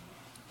many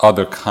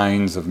other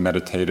kinds of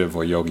meditative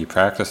or yogi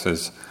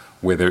practices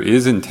where there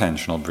is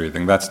intentional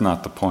breathing, that's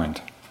not the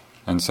point.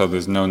 And so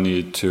there's no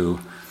need to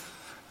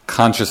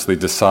consciously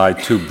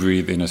decide to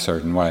breathe in a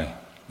certain way.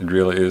 It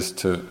really is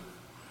to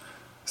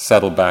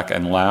settle back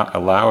and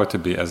allow it to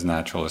be as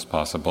natural as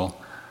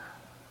possible,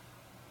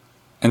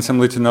 and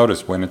simply to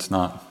notice when it's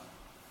not.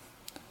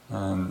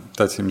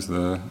 That seems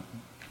the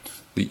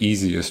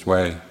easiest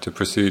way to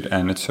proceed,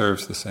 and it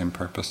serves the same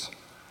purpose.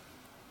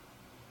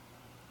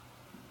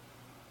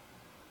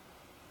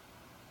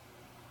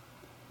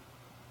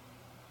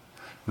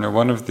 You know,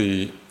 one of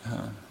the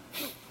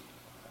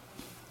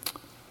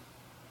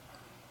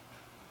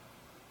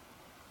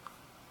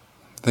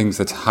things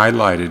that's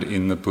highlighted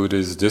in the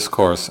Buddha's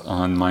discourse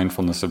on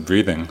mindfulness of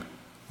breathing,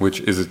 which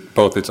is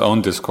both its own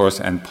discourse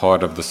and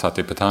part of the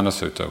Satipatthana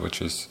Sutta,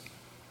 which is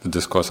the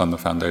discourse on the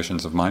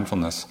foundations of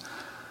mindfulness.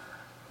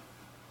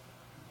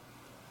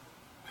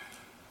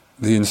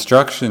 The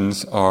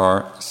instructions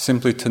are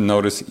simply to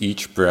notice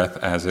each breath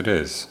as it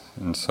is.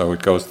 And so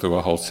it goes through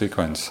a whole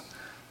sequence.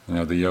 You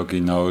know, the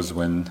yogi knows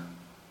when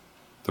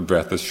the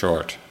breath is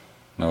short,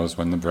 knows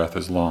when the breath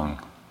is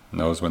long,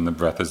 knows when the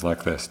breath is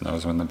like this,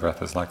 knows when the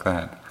breath is like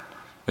that.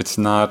 It's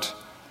not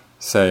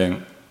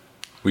saying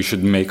we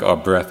should make our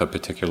breath a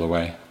particular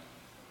way.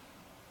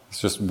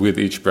 It's just with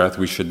each breath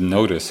we should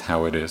notice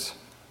how it is.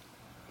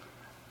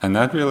 And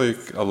that really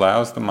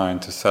allows the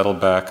mind to settle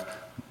back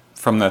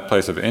from that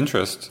place of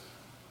interest,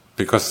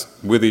 because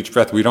with each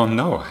breath we don't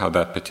know how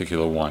that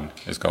particular one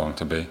is going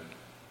to be.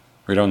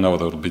 We don't know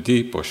whether it'll be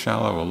deep or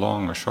shallow or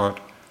long or short.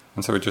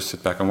 And so we just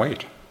sit back and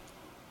wait.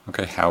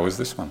 Okay, how is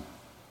this one?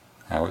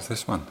 How is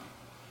this one?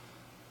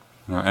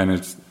 You know, and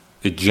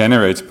it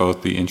generates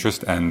both the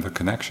interest and the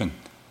connection.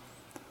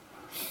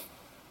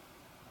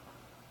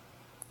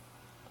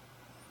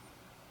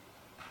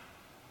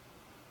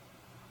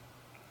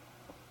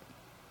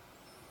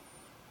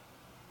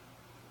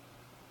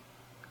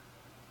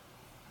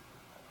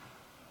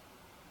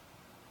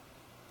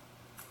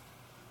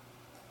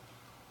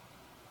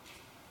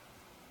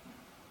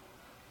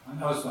 I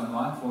notice when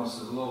mindfulness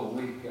is a little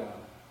weak,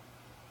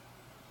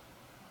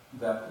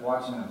 that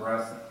watching the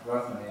breath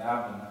in the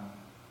abdomen,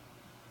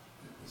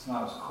 it's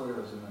not as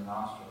clear as in the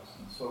nostrils.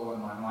 And so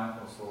when my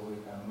mindfulness is a little weak,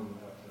 I move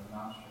it up to the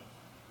nostrils.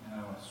 And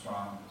then when it's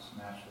strong, it just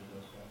naturally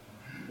goes back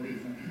in. What do you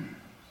think?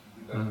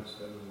 Should be better to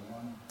stay with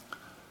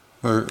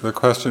one? The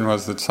question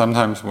was that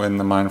sometimes when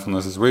the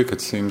mindfulness is weak,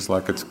 it seems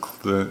like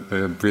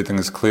the breathing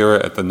is clearer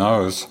at the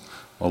nose,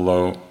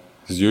 although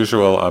his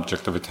usual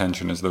object of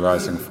attention is the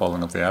rising and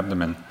falling of the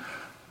abdomen.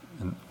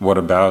 And what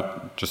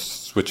about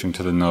just switching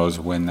to the nose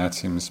when that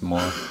seems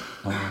more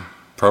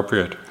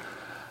appropriate?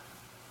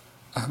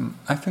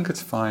 I think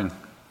it's fine.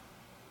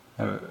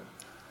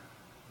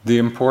 The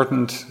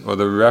important, or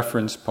the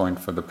reference point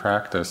for the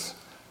practice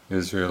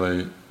is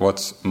really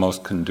what's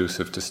most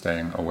conducive to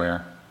staying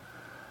aware.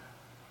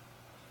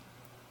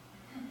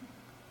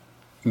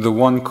 The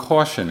one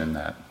caution in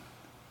that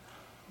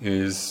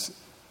is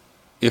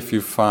if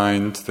you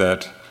find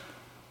that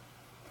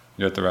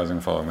you're at the rising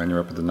and falling, then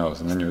you're up at the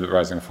nose, and then you're at the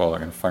rising and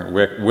falling, and find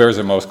where's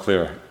it most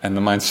clear, and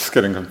the mind's just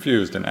getting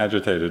confused and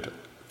agitated,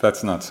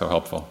 that's not so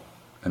helpful.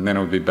 And then it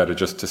would be better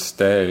just to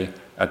stay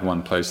at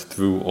one place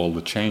through all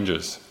the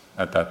changes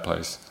at that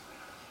place.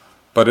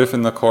 But if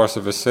in the course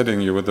of a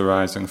sitting you're with the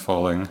rising,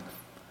 falling,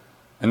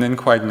 and then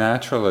quite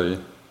naturally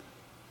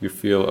you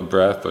feel a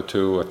breath or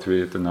two or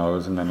three at the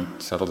nose, and then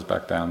it settles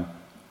back down,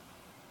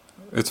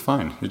 it's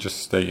fine. You just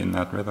stay in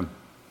that rhythm.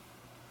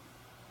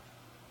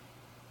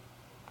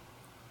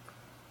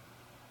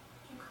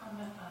 Could you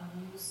comment on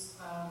use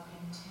of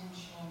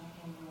intention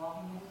in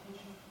walking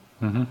meditation?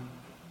 Mm-hmm.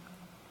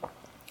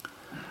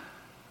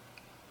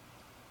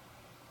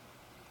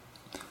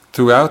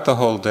 Throughout the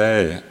whole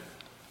day,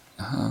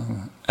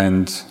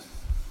 and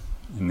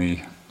in the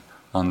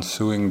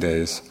ensuing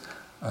days,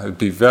 it would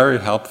be very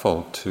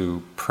helpful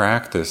to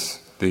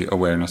practice the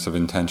awareness of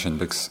intention,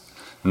 because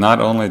not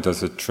only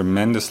does it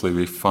tremendously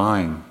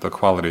refine the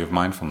quality of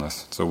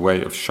mindfulness, it's a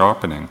way of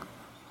sharpening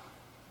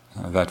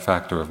that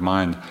factor of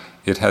mind,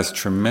 it has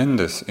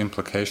tremendous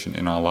implication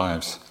in our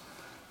lives,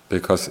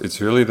 because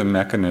it's really the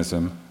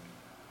mechanism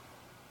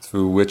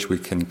through which we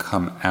can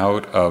come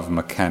out of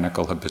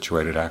mechanical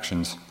habituated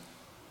actions.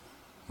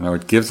 You know,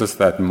 it gives us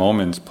that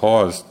moment's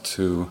pause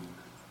to,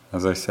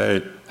 as I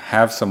say,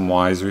 have some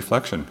wise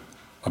reflection.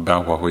 And then we can come back to the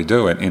about what we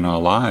do, and in our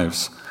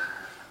lives,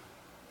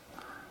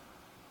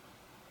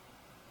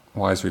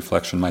 wise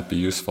reflection might be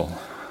useful.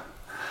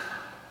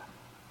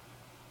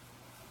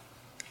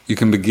 You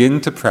can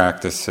begin to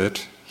practice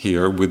it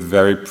here with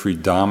very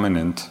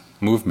predominant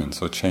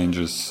movements or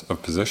changes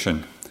of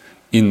position.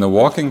 In the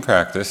walking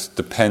practice,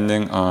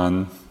 depending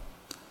on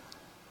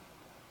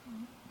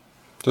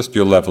just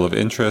your level of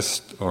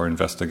interest or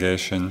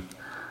investigation,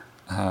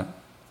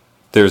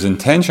 there's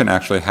intention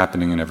actually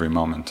happening in every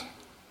moment.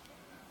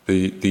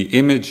 The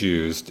image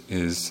used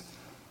is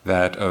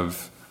that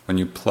of when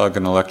you plug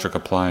an electric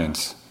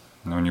appliance,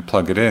 and when you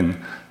plug it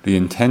in, the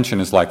intention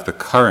is like the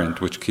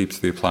current which keeps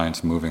the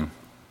appliance moving.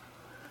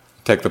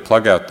 Take the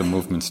plug out, the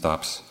movement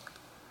stops.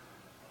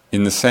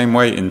 In the same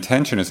way,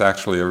 intention is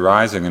actually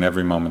arising in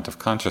every moment of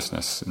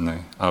consciousness in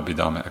the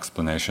Abhidhamma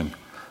explanation.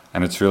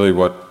 And it's really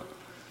what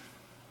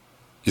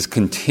is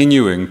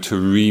continuing to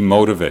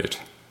re-motivate,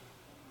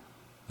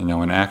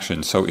 an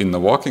action. So in the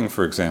walking,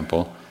 for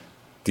example,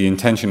 the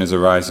intention is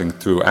arising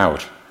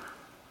throughout.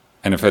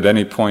 And if at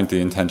any point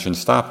the intention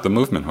stopped, the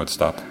movement would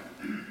stop.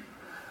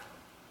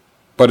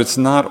 But it's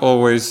not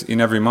always, in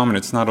every moment,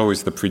 it's not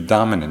always the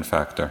predominant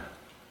factor.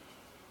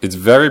 It's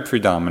very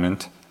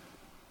predominant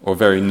or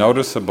very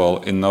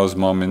noticeable in those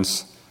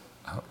moments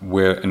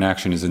where an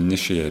action is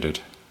initiated.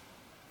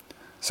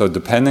 So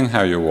depending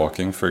how you're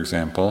walking, for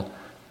example,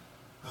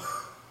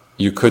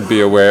 you could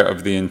be aware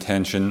of the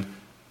intention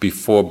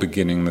before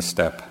beginning the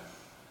step,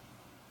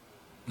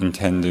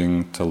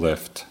 intending to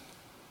lift,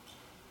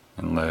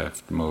 and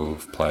lift,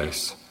 move,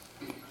 place.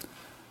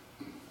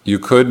 You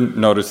could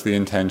notice the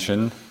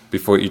intention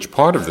before each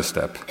part of the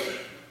step,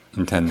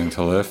 intending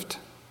to lift,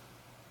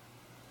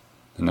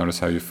 and notice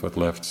how your foot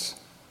lifts,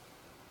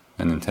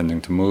 and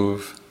intending to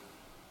move,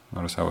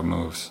 notice how it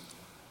moves,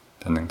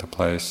 intending to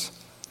place.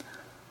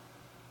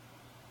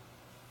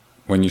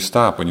 When you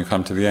stop, when you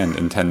come to the end,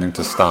 intending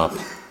to stop,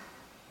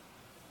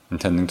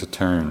 intending to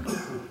turn.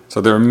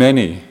 So there are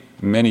many,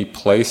 many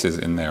places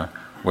in there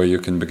where you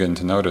can begin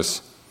to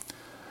notice.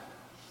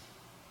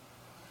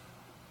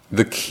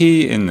 The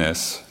key in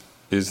this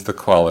is the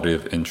quality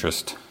of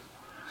interest.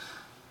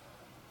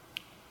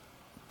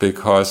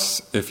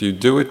 Because if you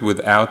do it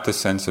without the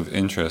sense of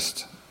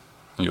interest,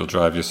 you'll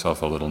drive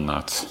yourself a little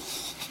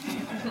nuts.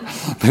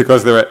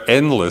 Because there are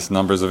endless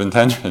numbers of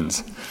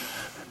intentions.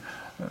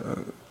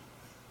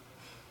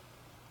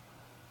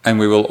 And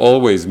we will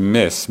always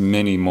miss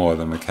many more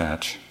than we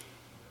catch.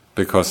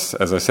 Because,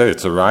 as I say,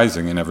 it's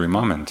arising in every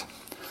moment.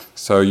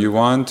 So you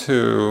want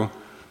to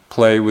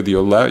play with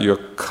your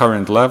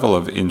current level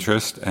of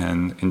interest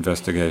and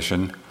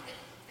investigation.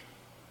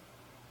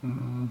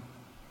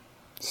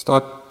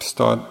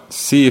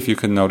 See if you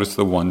can notice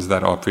the ones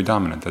that are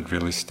predominant, that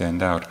really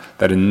stand out,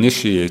 that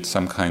initiate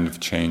some kind of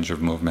change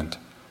of movement,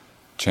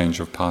 change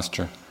of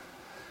posture.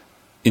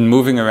 In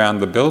moving around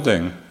the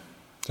building,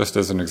 just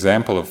as an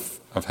example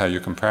of how you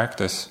can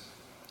practice,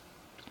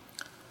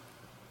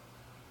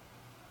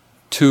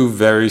 two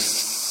very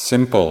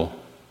simple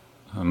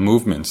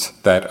movements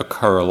that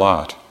occur a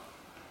lot,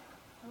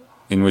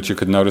 in which you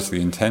could notice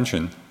the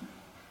intention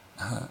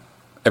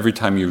every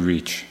time you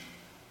reach.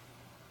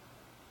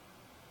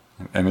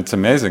 And it's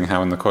amazing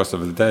how in the course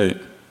of the day,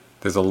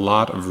 there's a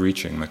lot of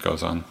reaching that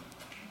goes on.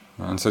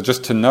 And so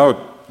just to note,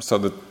 so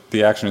that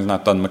the action is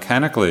not done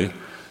mechanically,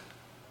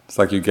 it's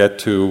like you get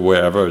to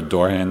wherever, a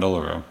door handle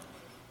or a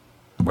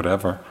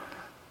whatever,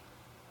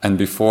 and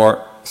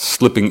before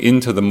slipping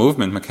into the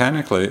movement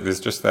mechanically, there's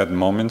just that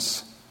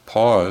moment's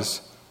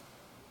pause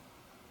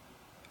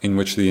in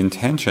which the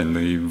intention,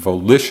 the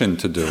volition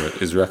to do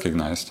it is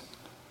recognized.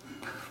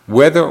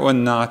 Whether or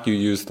not you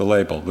use the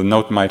label, the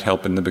note might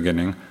help in the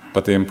beginning,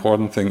 but the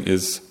important thing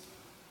is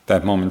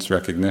that moment's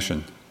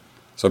recognition.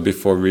 So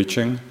before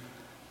reaching,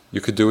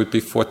 you could do it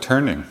before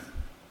turning.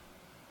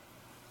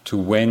 To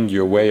wend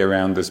your way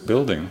around this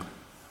building,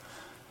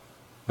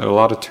 there are a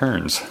lot of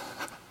turns.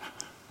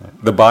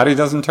 The body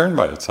doesn't turn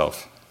by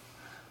itself.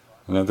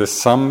 There's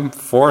some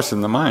force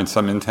in the mind,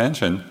 some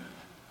intention,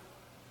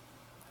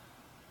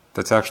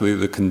 that's actually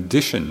the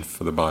condition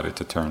for the body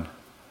to turn.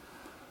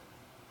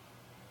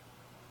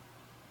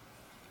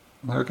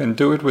 Again,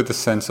 do it with a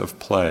sense of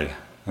play,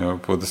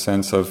 with a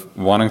sense of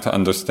wanting to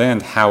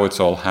understand how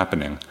it's all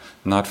happening,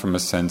 not from a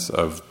sense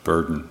of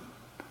burden.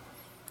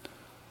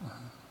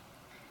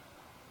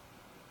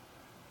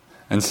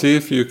 And see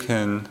if you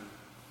can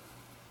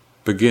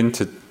begin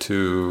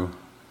to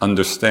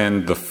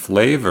understand the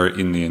flavor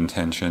in the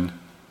intention.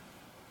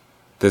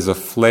 There's a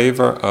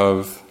flavor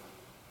of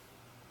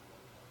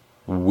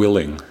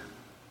willing,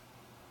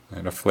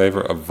 right? A flavor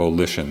of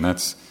volition.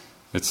 It's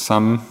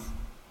some,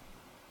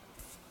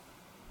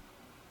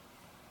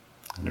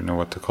 I don't know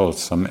what to call it,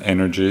 some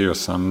energy or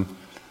some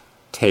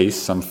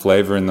taste, some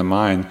flavor in the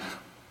mind,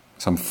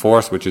 some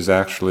force which is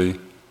actually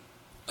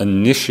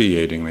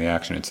initiating the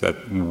action. It's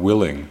that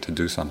willing to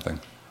do something.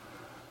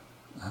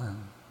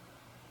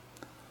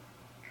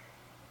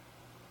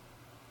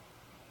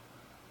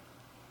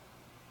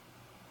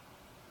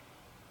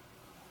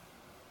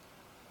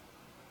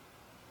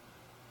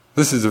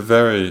 This is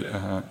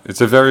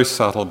it's a very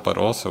subtle but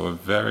also a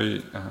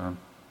very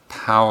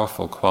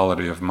powerful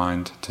quality of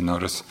mind to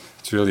notice.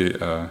 It's really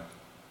a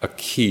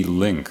key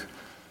link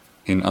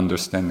in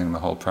understanding the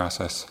whole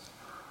process.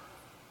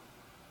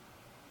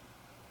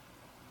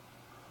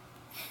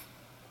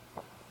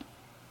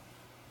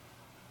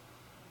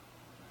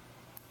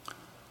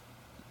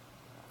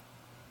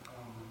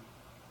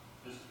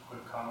 Just a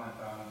quick comment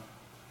on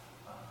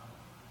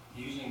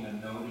using the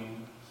noting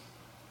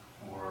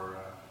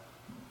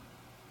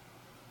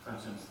for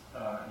instance,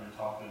 you're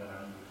talking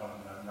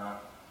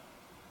about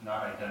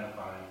not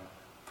identifying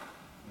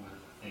with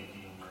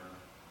thinking or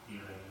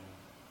hearing.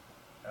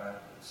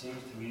 It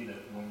seems to me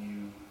that when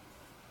you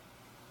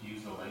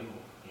use the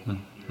label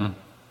thinking, hearing,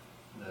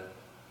 the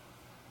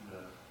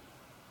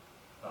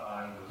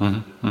I goes with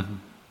it.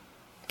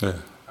 Yeah.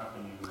 How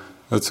can you?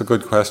 That's a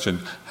good question.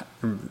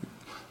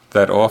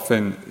 That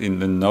often in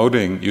the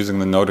noting, using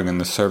the noting in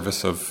the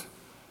service of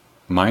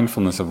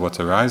mindfulness of what's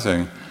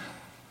arising,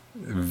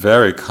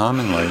 very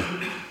commonly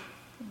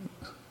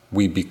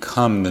we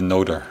become the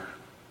noter.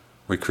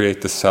 We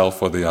create the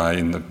self or the I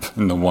in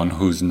the one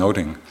who's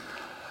noting.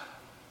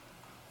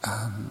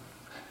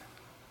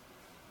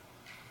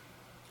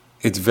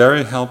 It's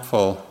very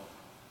helpful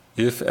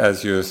if,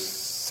 as you're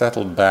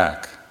settled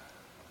back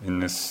in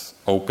this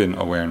open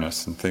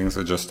awareness and things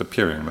are just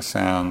appearing, the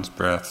sounds,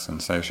 breath,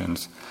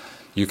 sensations,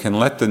 you can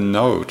let the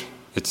note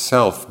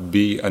itself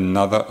be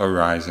another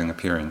arising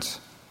appearance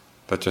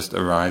that just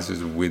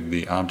arises with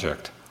the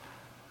object.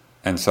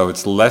 And so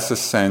it's less a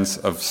sense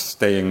of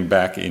staying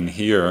back in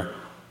here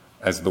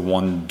as the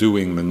one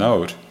doing the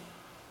note,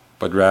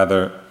 but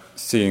rather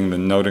seeing the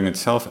noting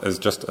itself as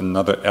just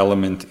another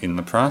element in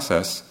the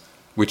process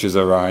which is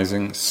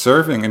arising,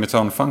 serving in its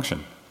own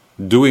function,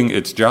 doing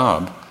its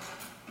job,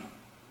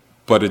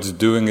 but it's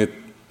doing it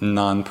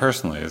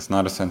non-personally. It's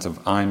not a sense of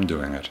I'm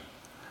doing it.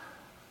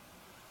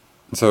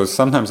 And so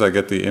sometimes I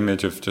get the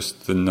image of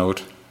just the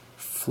note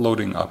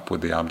floating up with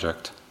the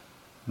object,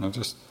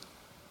 just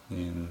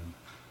in,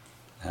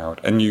 out.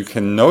 And you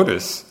can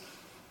notice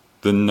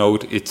the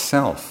note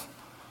itself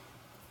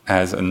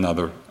as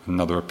another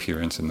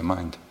appearance in the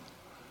mind.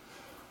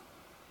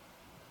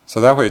 So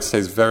that way it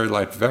stays very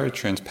light, very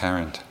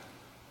transparent.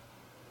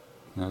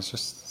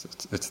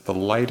 It's the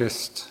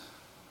lightest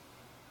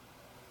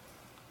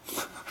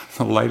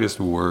the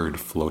lightest word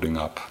floating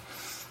up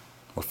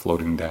or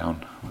floating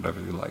down, whatever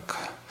you like.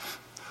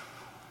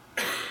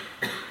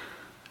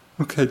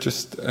 Okay,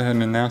 just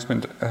an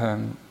announcement.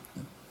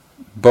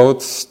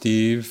 Both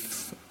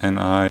Steve and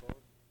I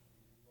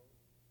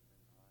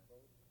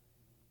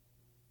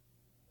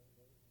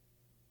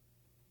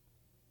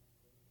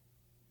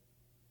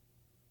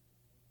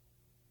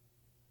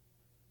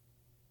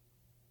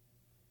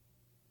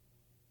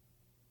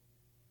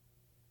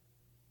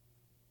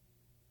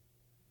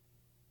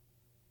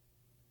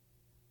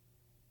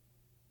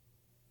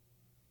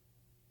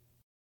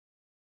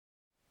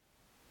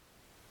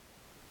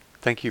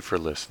Thank you for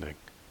listening.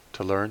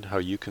 To learn how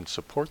you can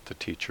support the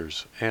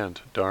teachers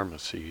and Dharma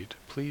Seed,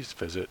 please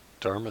visit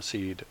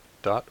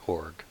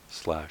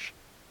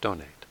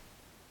dharmaseed.org/donate.